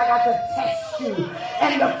me is I got to test you.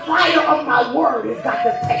 And the fire of my word has got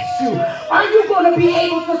to test you. Are you going to be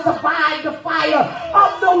able to survive the fire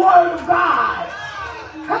of the word of God?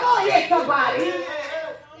 Come on here, somebody.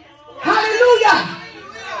 Hallelujah.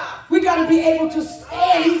 We got to be able to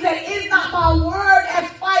stand. He said, is not my word as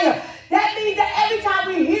fire? That means that every time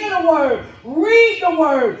we hear the word, read the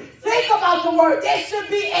word, think about the word, there should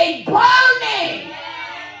be a burning.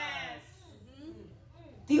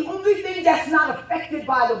 The only thing that's not affected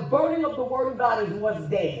by the burning of the word of God is what's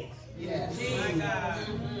dead. Yes.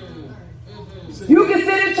 You can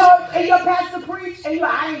sit in church and your pastor preach and you're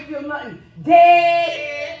like, I ain't feel nothing.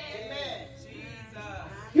 Dead.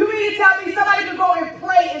 You mean to tell me somebody can go and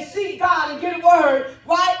pray and seek God and get a word,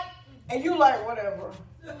 right? And you like, whatever.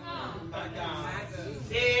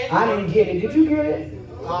 I didn't get it. Did you get it?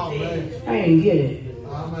 Amen. I didn't get it.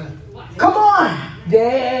 Amen. Come on.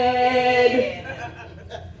 Dead.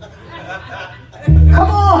 Come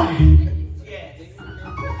on.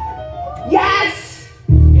 Yes.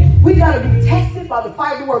 We got to be tested by the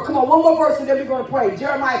fire of the word. Come on, one more verse and then we're going to pray.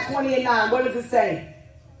 Jeremiah 20:9. What does it say?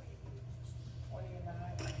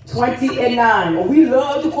 20:9. Well, we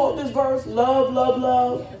love to quote this verse. Love, love,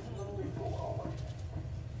 love.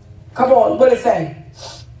 Come on, what does it say?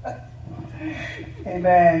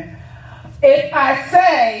 Amen. If I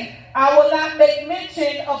say, I will not make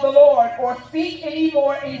mention of the Lord or speak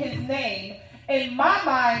anymore in his name, in my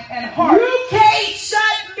mind and heart. You can't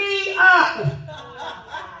shut me up.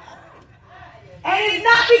 And it's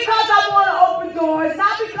not because I want to open doors. It's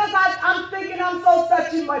not because I'm thinking I'm so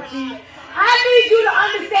such and muchy. I need you to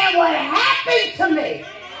understand what happened to me.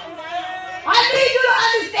 I need you to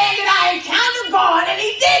understand that I encountered God and he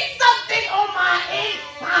did something on my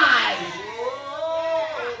inside.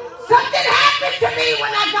 Something happened to me when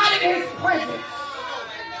I got in his presence.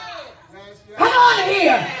 Come on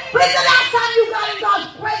here. When's the last time you got in God's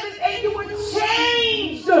presence and you were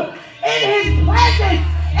changed in his presence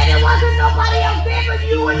and it wasn't nobody else there but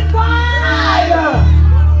you and God?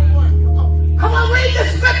 Come on, read the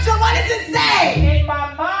scripture. What does it say? In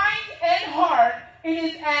my mind and heart, it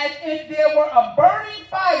is as if there were a burning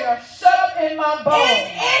fire shut up in my bones.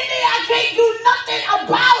 It's in me. I can't do nothing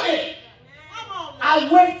about it. I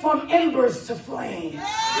went from embers to flames.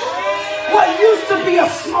 What used to be a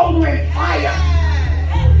smoldering fire.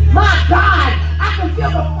 My God, I can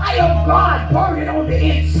feel the fire of God burning on the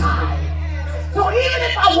inside. So even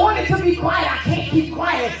if I wanted to be quiet, I can't keep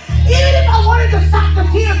quiet. Even if I wanted to stop the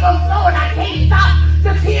tears from flowing, I can't stop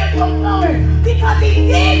the tears from flowing. Because he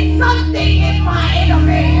did something in my inner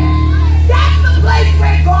man. That's the place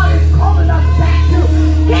where God is calling us back to.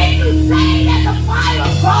 Can you say that the fire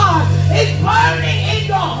of God is burning in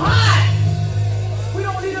your heart? We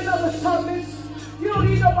don't need another service. You don't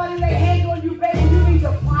need nobody to lay hands on you, baby. You need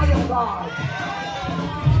the fire of God.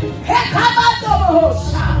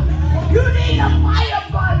 You need the fire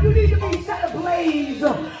of God. You need to be set ablaze.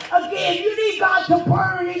 Again, you need God to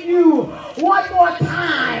burn in you one more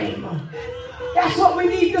time. That's what we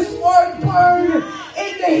need, this word burn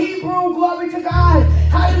in the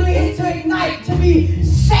be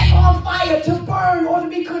set on fire, to burn, or to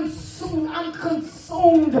be consumed. I'm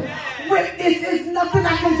consumed with this. There's nothing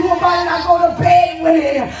I can do about it. I go to bed with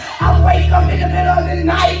it. I wake up in the middle of the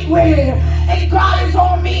night with it. And God is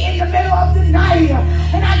on me in the middle of the night.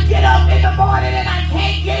 And I get up in the morning and I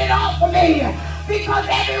can't get it off of me. Because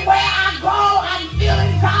everywhere I go, I'm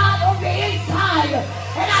feeling God on the inside.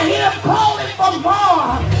 And I hear him calling for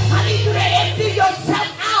more. I need you to empty yourself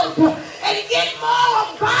out and get more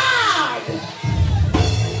of God.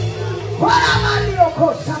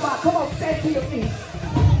 Come on, stand to your feet.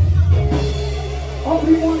 All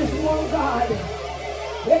we want is more of God.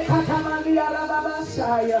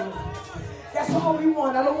 That's all we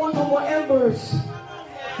want. I don't want no more embers.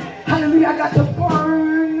 Hallelujah. I got to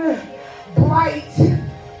burn bright.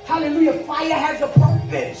 Hallelujah. Fire has a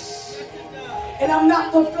purpose. And I'm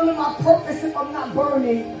not fulfilling my purpose if I'm not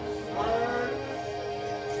burning.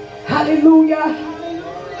 Hallelujah.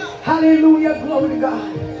 Hallelujah. Glory to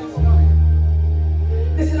God.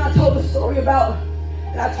 Listen, I told a story about,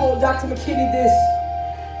 and I told Dr. McKinney this,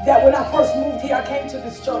 that when I first moved here, I came to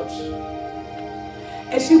this church.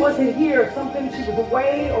 And she wasn't here. She was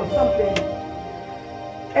away or something.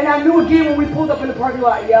 And I knew again when we pulled up in the parking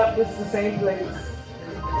lot, yep, this is the same place.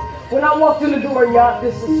 When I walked in the door, yep,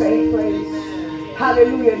 this is the same place.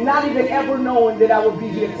 Hallelujah. Not even ever knowing that I would be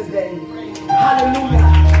here today.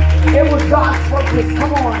 Hallelujah. It was God's purpose.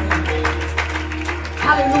 Come on.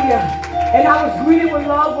 Hallelujah. And I was greeted with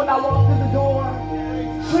love when I walked through the door.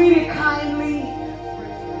 Treated kindly.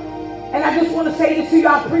 And I just want to say this to you.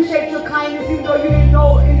 I appreciate your kindness, even though you didn't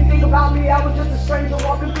know anything about me. I was just a stranger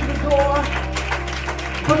walking through the door.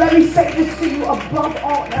 But let me say this to you. Above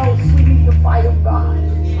all else, we need the fire of God.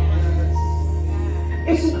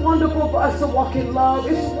 It's wonderful for us to walk in love.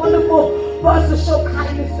 It's wonderful for us to show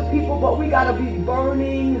kindness to people. But we got to be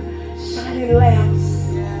burning, shining lamps.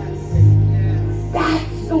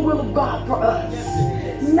 That's the will of God for us.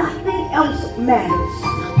 Nothing else matters.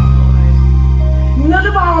 None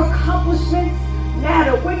of our accomplishments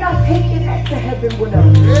matter. We're not taking that to heaven with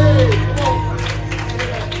us.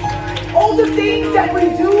 All the things that we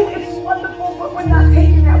do, it's wonderful, but we're not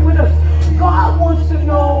taking that with us. God wants to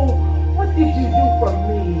know, what did you do for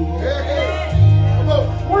me?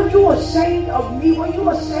 Were you ashamed of me? Were you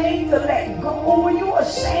ashamed to let go? Were you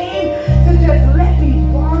ashamed to just let me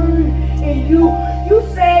burn in you? You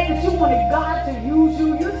said that you wanted God to use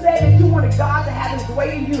you. You said that you wanted God to have his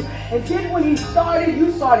way in you. And then when he started,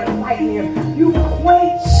 you started fighting him. You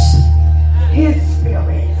quenched his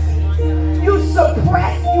spirit. You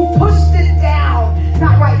suppressed, you pushed it down.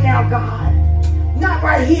 Not right now, God. Not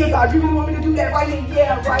right here, God. You really want me to do that right here?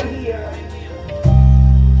 Yeah, right here.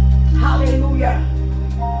 Hallelujah.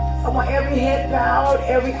 I want every head bowed,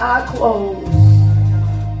 every eye closed.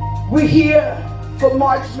 We're here for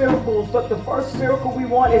March miracles, but the first miracle we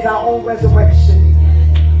want is our own resurrection.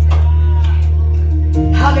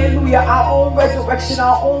 Hallelujah. Our own resurrection,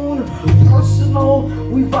 our own personal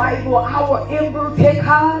revival, our embers,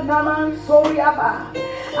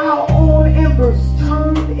 our own embers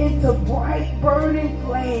turned into bright burning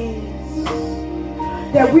flames.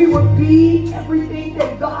 That we would be everything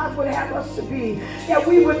that God would have us to be. That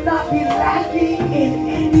we would not be lacking in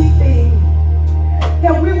anything.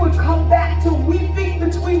 That we would come back to weeping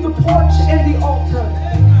between the porch and the altar.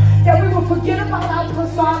 That we would forget about our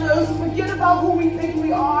personas, forget about who we think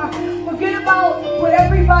we are, forget about what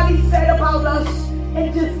everybody said about us,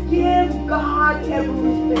 and just give God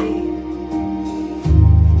everything.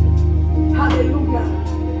 Hallelujah.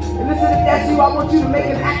 And listen, if that's you, I want you to make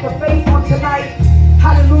an act of faith on tonight.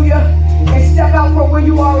 Hallelujah. And step out from where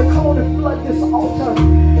you are and come on and flood this altar.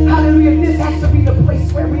 Hallelujah. This has to be the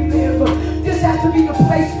place where we live. This has to be the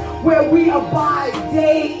place where we abide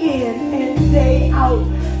day in and day out.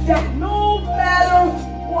 That no matter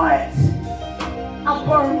what, I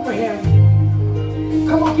burn for him.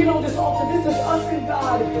 Come on, get on this altar. This is us and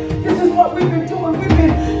God. This is what we've been doing. We've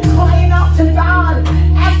been crying out to God,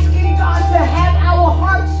 asking God to have our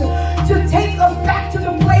hearts, to take us back to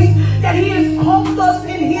the place that he has called us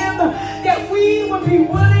in him, that we would be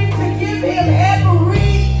willing to give him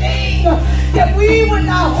everything, that we would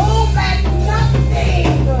not hold back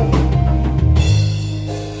nothing.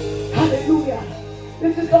 Hallelujah.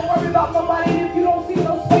 Listen, don't worry about nobody. If you don't see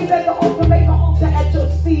those things at the altar, make an altar at your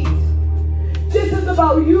seat. This is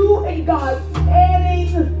about you and God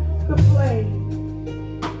fanning the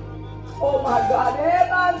flame. Oh my God.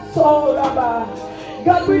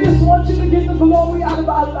 God, we just want you to get the glory out of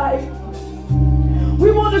our life.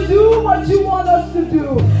 We want to do what you want us to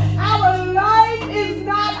do. Our life is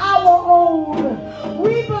not our own.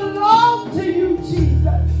 We belong to you,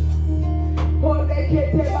 Jesus.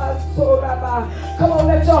 Come on,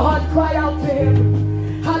 let your heart cry out to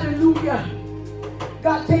him. Hallelujah.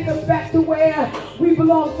 God, take us back to where we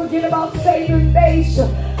belong. Forget about saving face.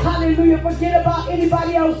 Hallelujah. Forget about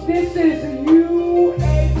anybody else. This is you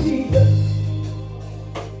and Jesus.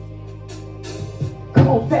 Come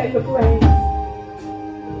on, fan the flame.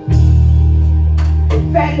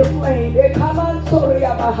 Fan the flame. Come on, sorry,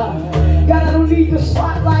 God, I don't need the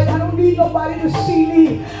spotlight. I don't need nobody to see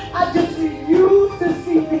me. I just need you to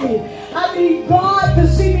see me. I need God to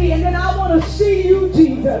see me, and then I want to see you,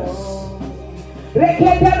 Jesus.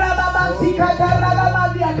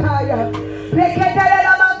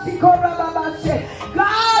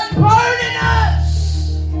 God, burn in us.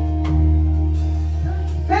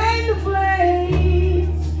 Fan the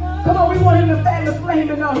flames. Come on, we want him to fan the flame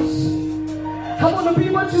in us. I want to be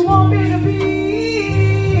what you want me to be.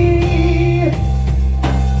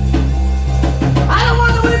 I don't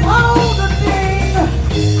want to withhold a thing.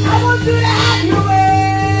 I want you to have your way.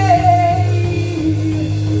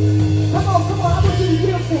 Come on, I want you to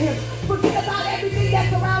yield to him. Forget about everything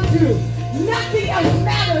that's around you. Nothing else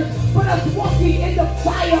matters but us walking in the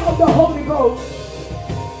fire of the Holy Ghost.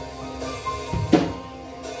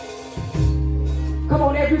 Come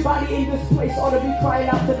on, everybody in this place ought to be crying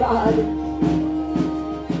out to God.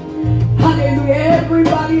 Hallelujah,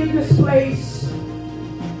 everybody in this place.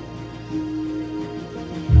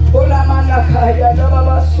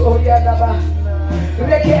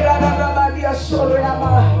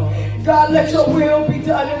 God, let your will be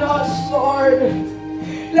done in us, Lord.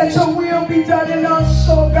 Let your will be done in us,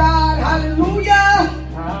 oh God. Hallelujah.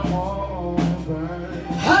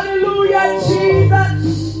 Hallelujah,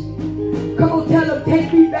 Jesus. Come on, tell him,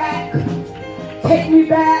 take me back. Take me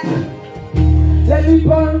back. Let me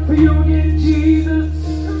burn for you again, Jesus.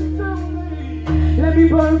 Let me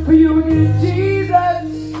burn for you again, Jesus.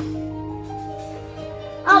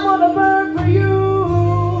 I want to burn for you.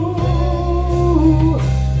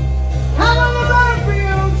 I want to burn for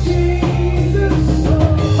you, Jesus.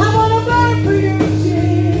 I want to burn for you,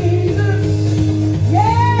 Jesus.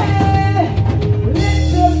 Yeah. Let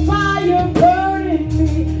your fire burn in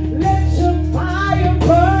me. Let your fire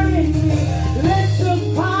burn in me. Let your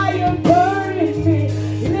fire burn in me.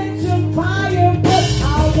 Let your fire burn. I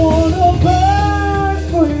want to burn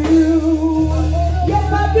for you. Yes,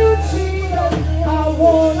 I do, Jesus. I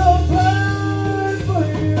want to burn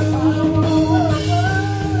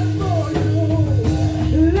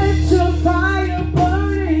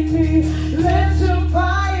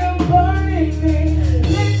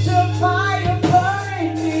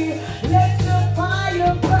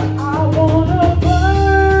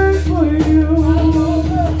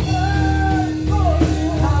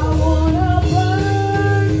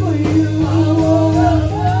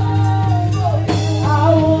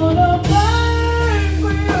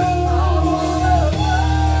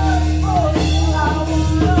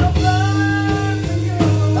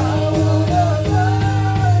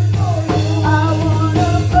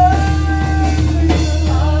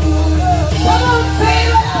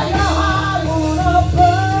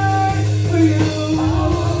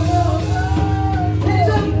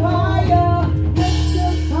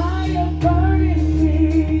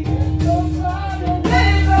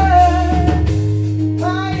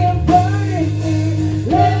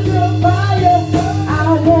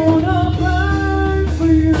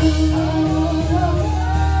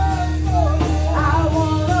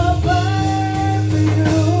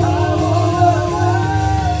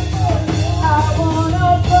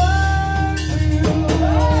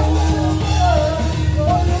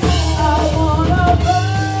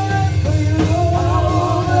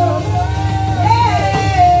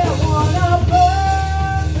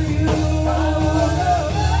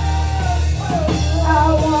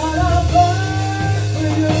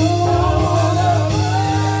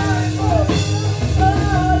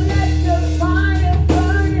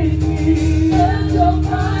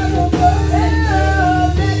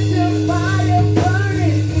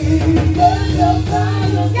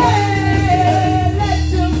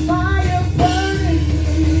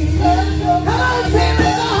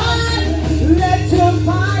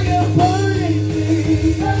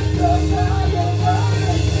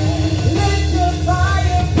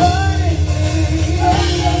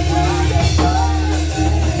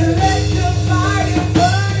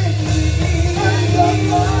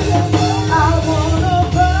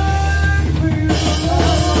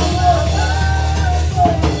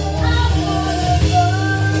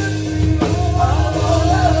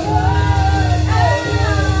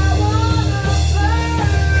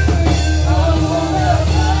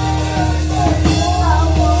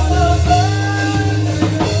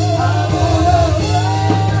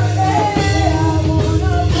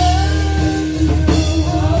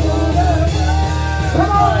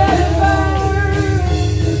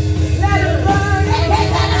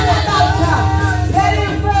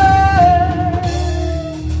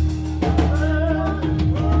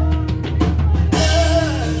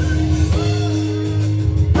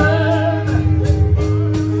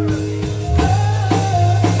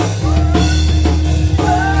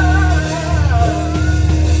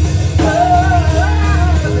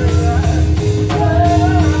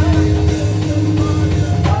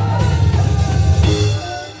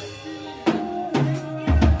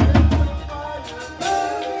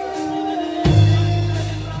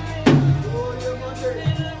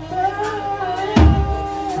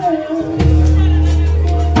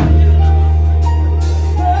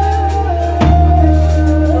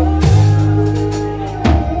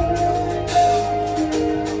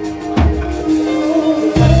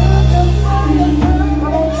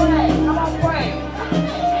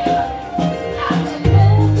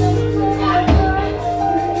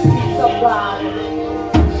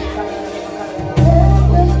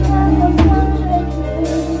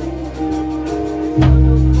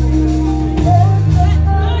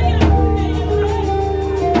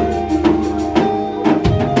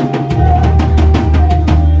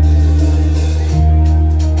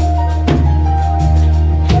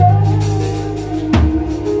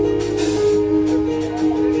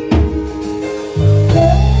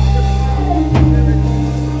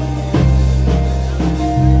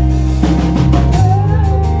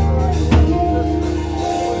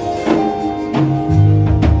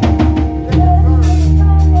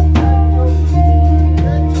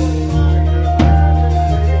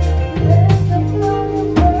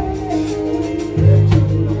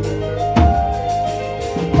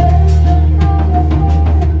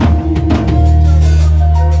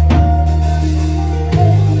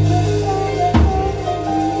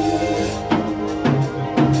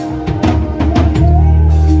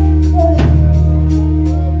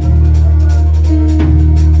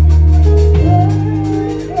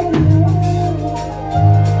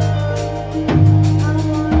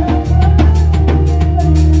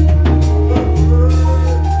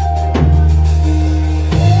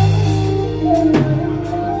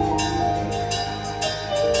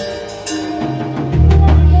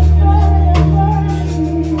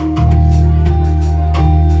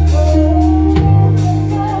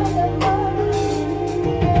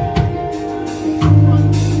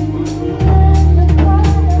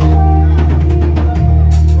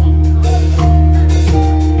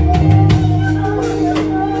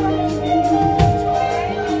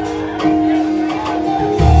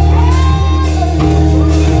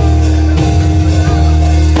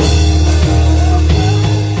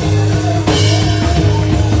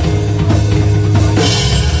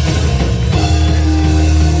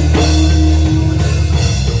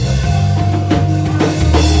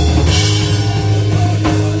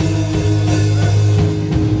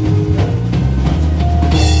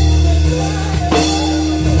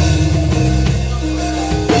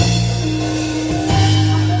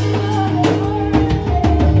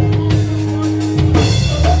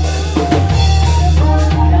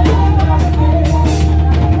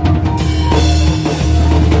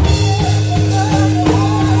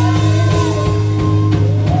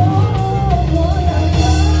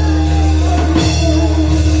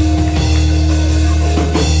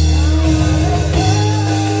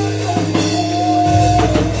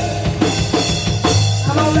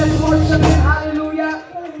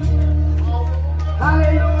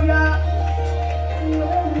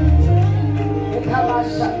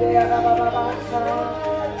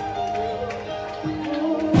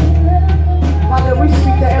Father, we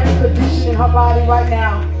speak to every condition in her body right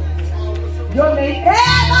now. Your name,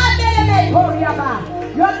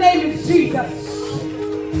 your name is Jesus.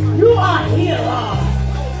 You are healer.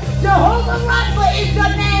 Jehovah Rapha is your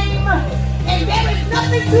name. And there is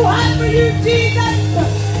nothing too hard for you, Jesus.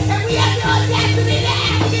 And we have the audacity to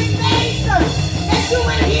ask in faith that you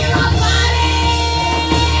will heal our body.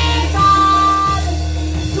 God,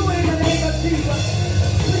 do it in the name of Jesus.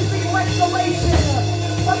 We speak restoration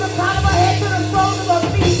from the crown of our head to the soles of our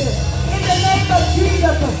feet. In the name of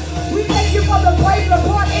Jesus. We thank you for the praise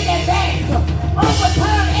report in advance.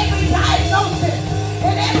 Overturn every diagnosis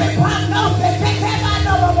and every prognosis.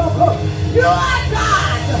 You are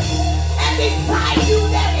God. And beside you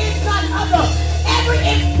there is none other. Every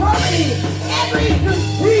infirmity, every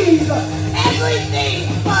disease, everything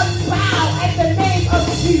must bow at the name of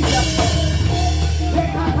Jesus.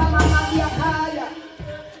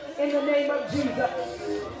 In the name of Jesus.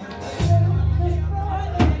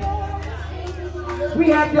 We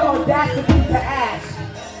have the audacity to ask.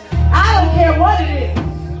 I don't care what it is.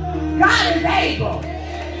 God is able.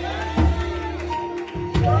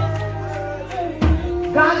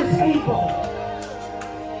 God is able.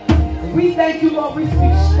 We thank you, Lord. We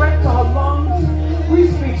speak strength to her lungs. We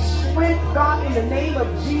speak strength, God, in the name of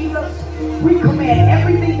Jesus. We command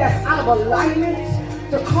everything that's out of alignment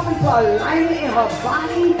to come into alignment in her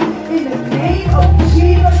body in the name of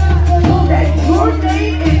Jesus, so that your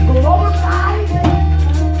name is glorified.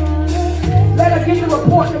 Let her get the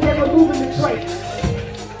report that they're removing the trace.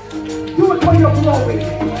 Do it for your glory.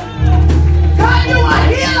 God, you are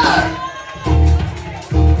healer.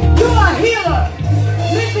 You are healer.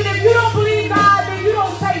 Listen, if you don't believe God, then you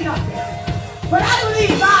don't say nothing. But I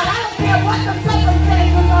believe God. I don't care what the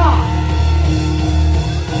circumstances are.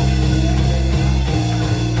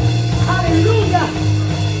 Hallelujah.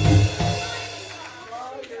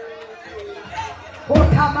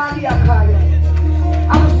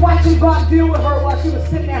 I was watching God deal with her while she was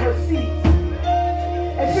sitting at her seat.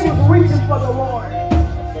 And she was reaching for the Lord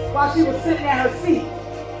while she was sitting at her seat.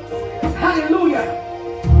 Hallelujah.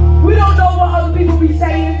 We don't know what other people be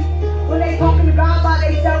saying when they talking to God by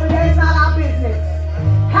themselves, and that's not our business.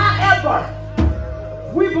 However,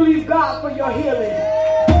 we believe God for your healing.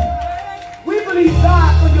 We believe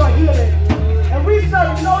God for your healing. And we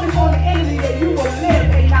serve notice on the enemy that you will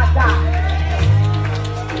live and not die.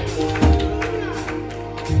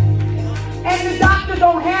 And the doctor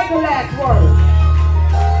don't have the last word.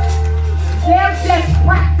 They're just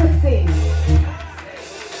practicing.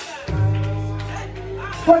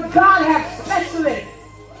 But God has specialists.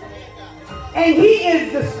 And he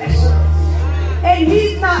is the specialist. And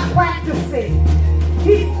he's not practicing.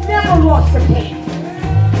 He's never lost a case.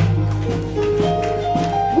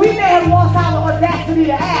 We may have lost our audacity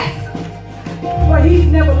to ask, but he's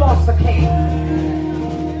never lost a case.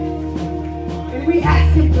 And we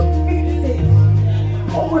ask him to fix it,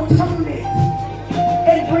 overturn it,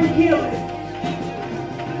 and bring healing.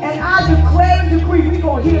 And I declare and decree we're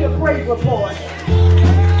going to hear the praise report.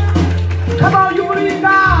 Come on, you believe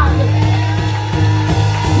God.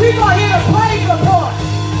 We're going to hear the praise report.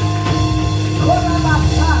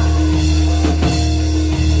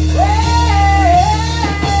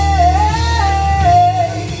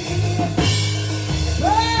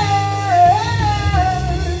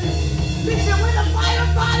 Listen, when the fire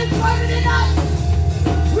of God is burning in us,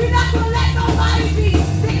 we're not going to let nobody be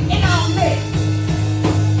sick in our midst.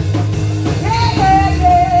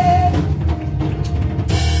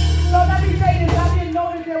 So let me say this. I didn't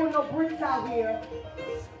notice there were no bricks out here.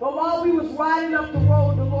 But while we was riding up the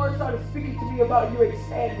road, the Lord started speaking to me about you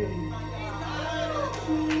expanding.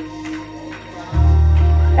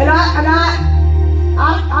 And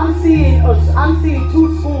I'm seeing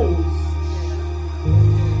two schools.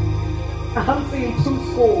 I'm seeing two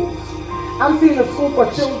schools. I'm seeing a school for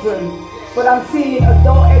children, but I'm seeing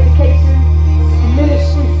adult education,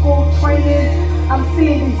 ministry, school training. I'm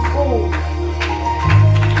seeing these schools.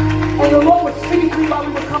 And the Lord was speaking to me while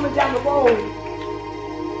we were coming down the road.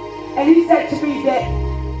 And he said to me that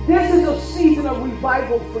this is a season of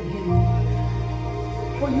revival for you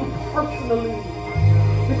personally.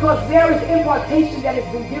 Because there is impartation that has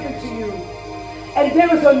been given to you. And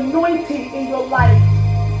there is anointing in your life.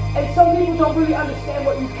 And some people don't really understand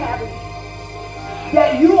what you carry.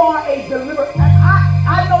 That you are a deliverer.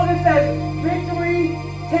 I know this as Victory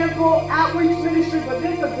Temple Outreach Ministry, but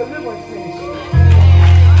this is a deliverance ministry.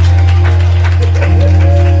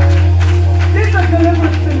 This is a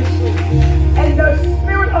deliverance ministry. And the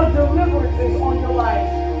spirit of deliverance is on your life.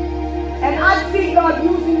 And I see God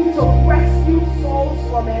using you to rescue souls. host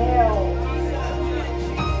from hell.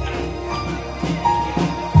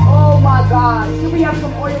 Oh my God. Can we have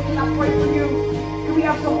some oil? Can I pray for you? Can we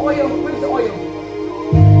have some oil? Where's the oil?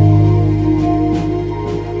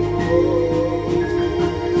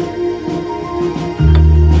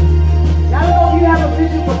 Now, I don't know if you have a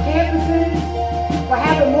vision for campuses, for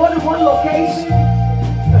having more than one location.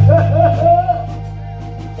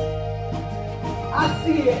 I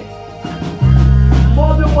see it.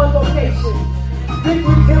 More than one location.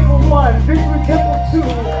 Victory Temple 1, Victory Temple 2,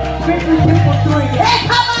 Victory Temple 3. Hey,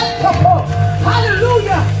 come on, Temple.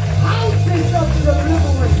 Hallelujah. Houses of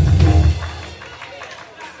deliverance.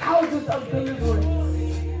 Houses of deliverance.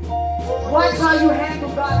 Watch how you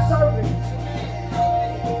handle God's servants.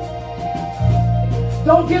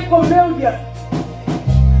 Don't get familiar.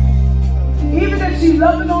 Even if she's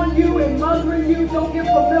loving on you and mothering you, don't get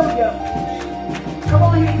familiar. Come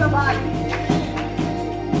on here, somebody.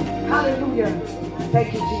 Hallelujah.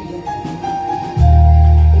 Thank you, Jesus.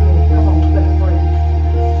 Come on, let's pray.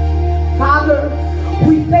 Father,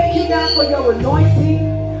 we thank you now for your anointing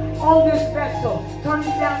on this vessel. Turn it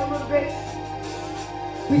down a little bit.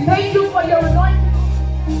 We thank you for your anointing.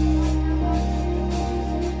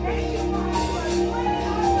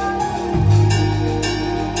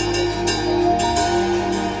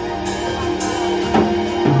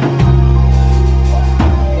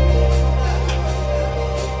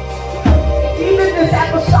 This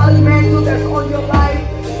apostolic mantle that's on your life,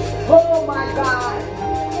 oh my God,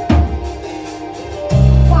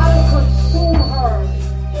 Father, consume her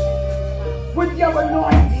with your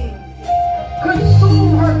anointing,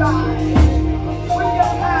 consume her, God, with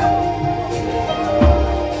your power.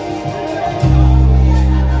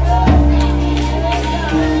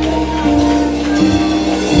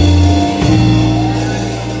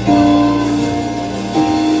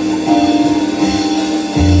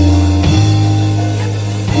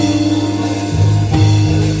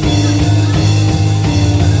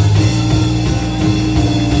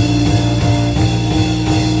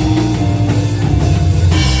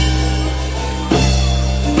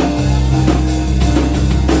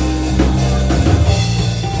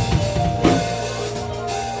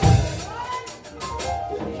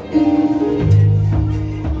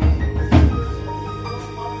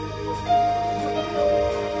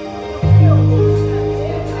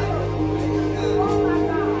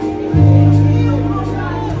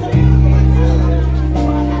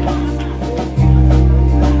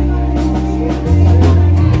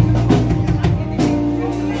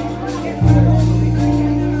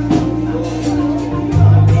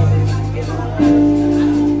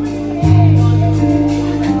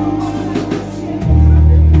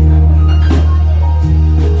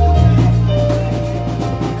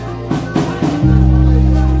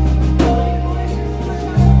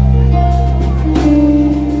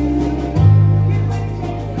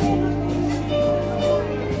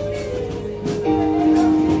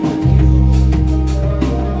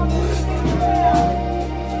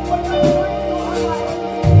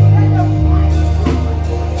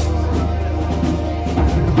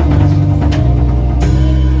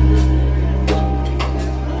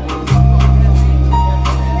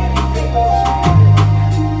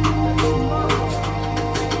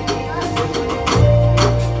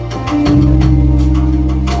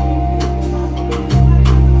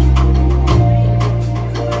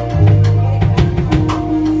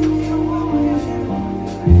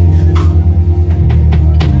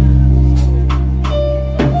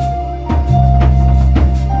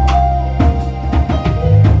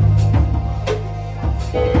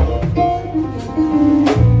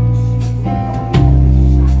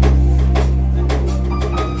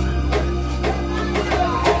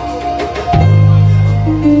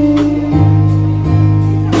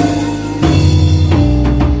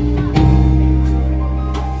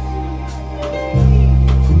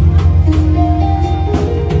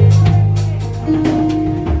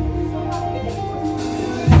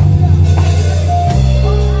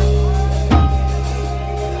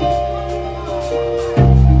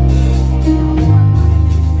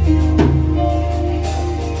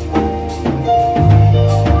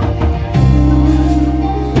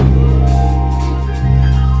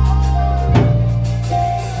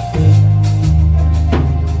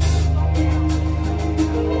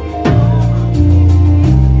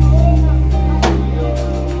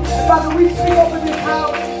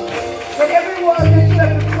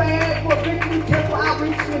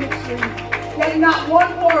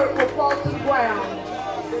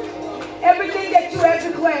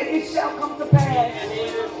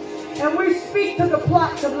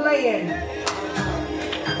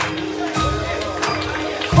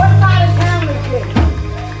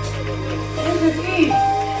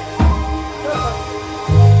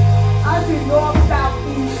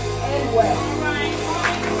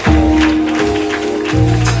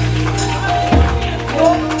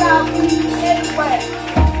 at?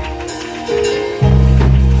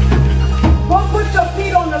 Go put your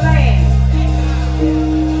feet on the land.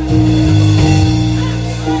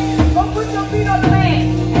 Go put your feet on the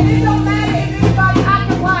land. And it don't matter if anybody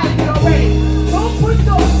occupies it already. Go put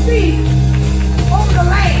your feet on the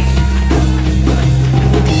land.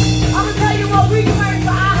 I'm going to tell you what we claim for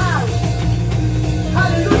our house.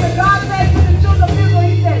 Hallelujah. God said to the children of Israel,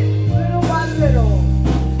 he said, little by little,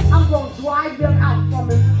 I'm going to drive them out from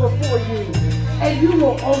before you. And you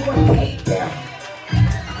will overtake them.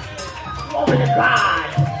 Glory to God.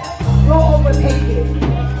 Go overtake it.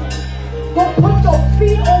 Go put your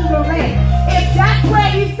feet on the land. If that's where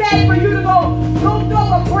he said for you to go, don't go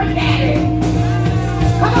a brick at it.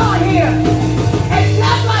 Come on here. And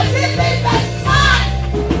just like this is the spot.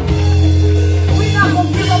 We're not going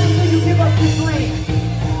to give up until you give us this land.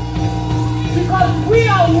 Because we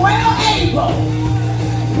are well able.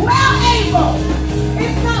 Well able.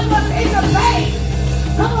 It's not what's in the bank.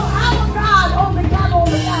 Come on, our God owns the cattle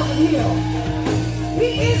on the thousand hill. He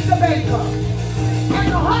is the banker. And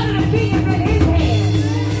the heart of the king is in his hand.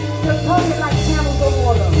 To turn it like camels of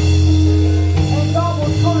water. And God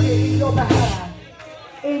will turn it in your behalf.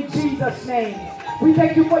 In Jesus' name. We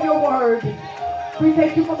thank you for your word. We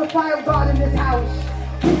thank you for the fire of God in this house.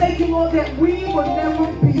 We thank you, Lord, that we will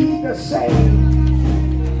never be the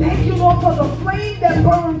same. Thank you, Lord, for the flame that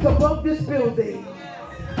burns above this building.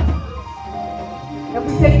 And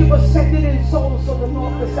we thank you for sending in souls from the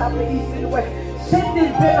north, the south, the east, and the west.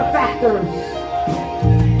 Sending benefactors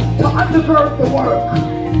to undergird the work.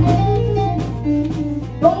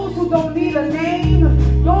 Those who don't need a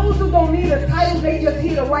name, those who don't need a title, they just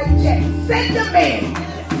need a right check. Send them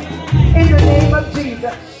in the name of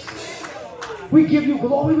Jesus. We give you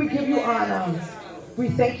glory, we give you honor. We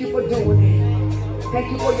thank you for doing it. Thank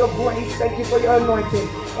you for your grace, thank you for your anointing.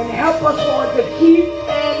 And help us, Lord, to keep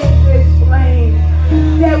fanning this flame.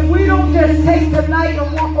 That we don't just take tonight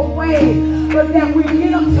and walk away, but that we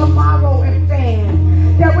get up tomorrow and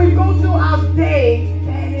fan. That we go through our day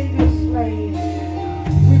fanning this flame.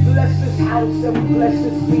 We bless this house and we bless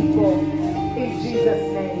this people. In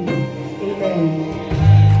Jesus' name, amen.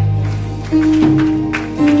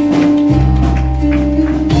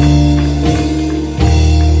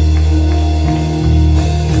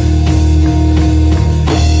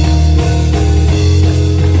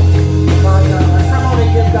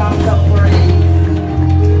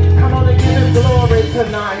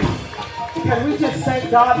 Tonight. Can we just thank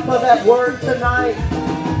God for that word tonight?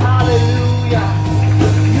 Hallelujah.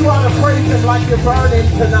 You ought to praise him like you're burning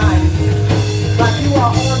tonight. Like you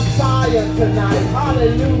are on fire tonight.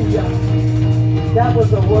 Hallelujah. That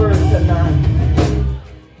was a word tonight.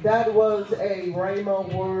 That was a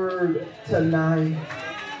Rhema word tonight.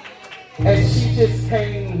 And she just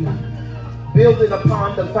came building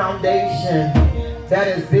upon the foundation that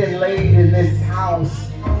has been laid in this house.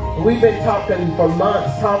 We've been talking for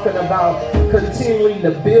months, talking about continuing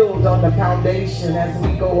to build on the foundation as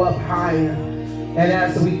we go up higher and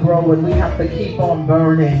as we grow, and we have to keep on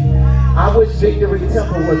burning. I wish Victory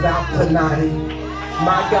Temple was out tonight,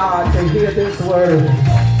 my God, to hear this word.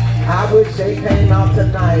 I wish they came out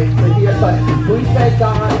tonight to hear, but we thank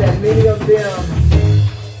God that many of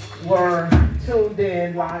them were tuned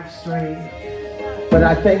in live stream. But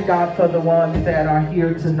I thank God for the ones that are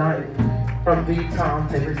here tonight from VTOM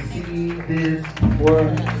to receive this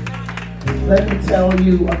word. Let me tell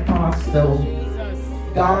you, Apostle,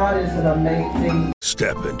 God is an amazing.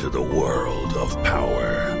 Step into the world of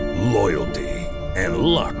power, loyalty, and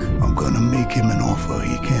luck. I'm gonna make him an offer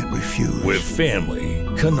he can't refuse. With family,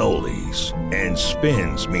 cannolis, and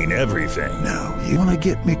spins mean everything. Now, you wanna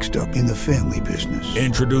get mixed up in the family business.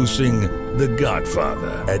 Introducing The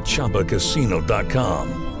Godfather at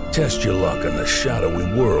ChumbaCasino.com. Test your luck in the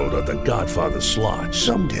shadowy world of The Godfather slot.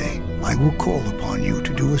 Someday, I will call upon you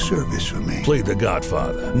to do a service for me. Play The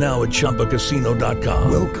Godfather, now at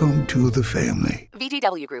ChumbaCasino.com. Welcome to the family.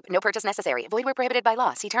 VGW Group. No purchase necessary. Void where prohibited by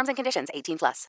law. See terms and conditions. 18+.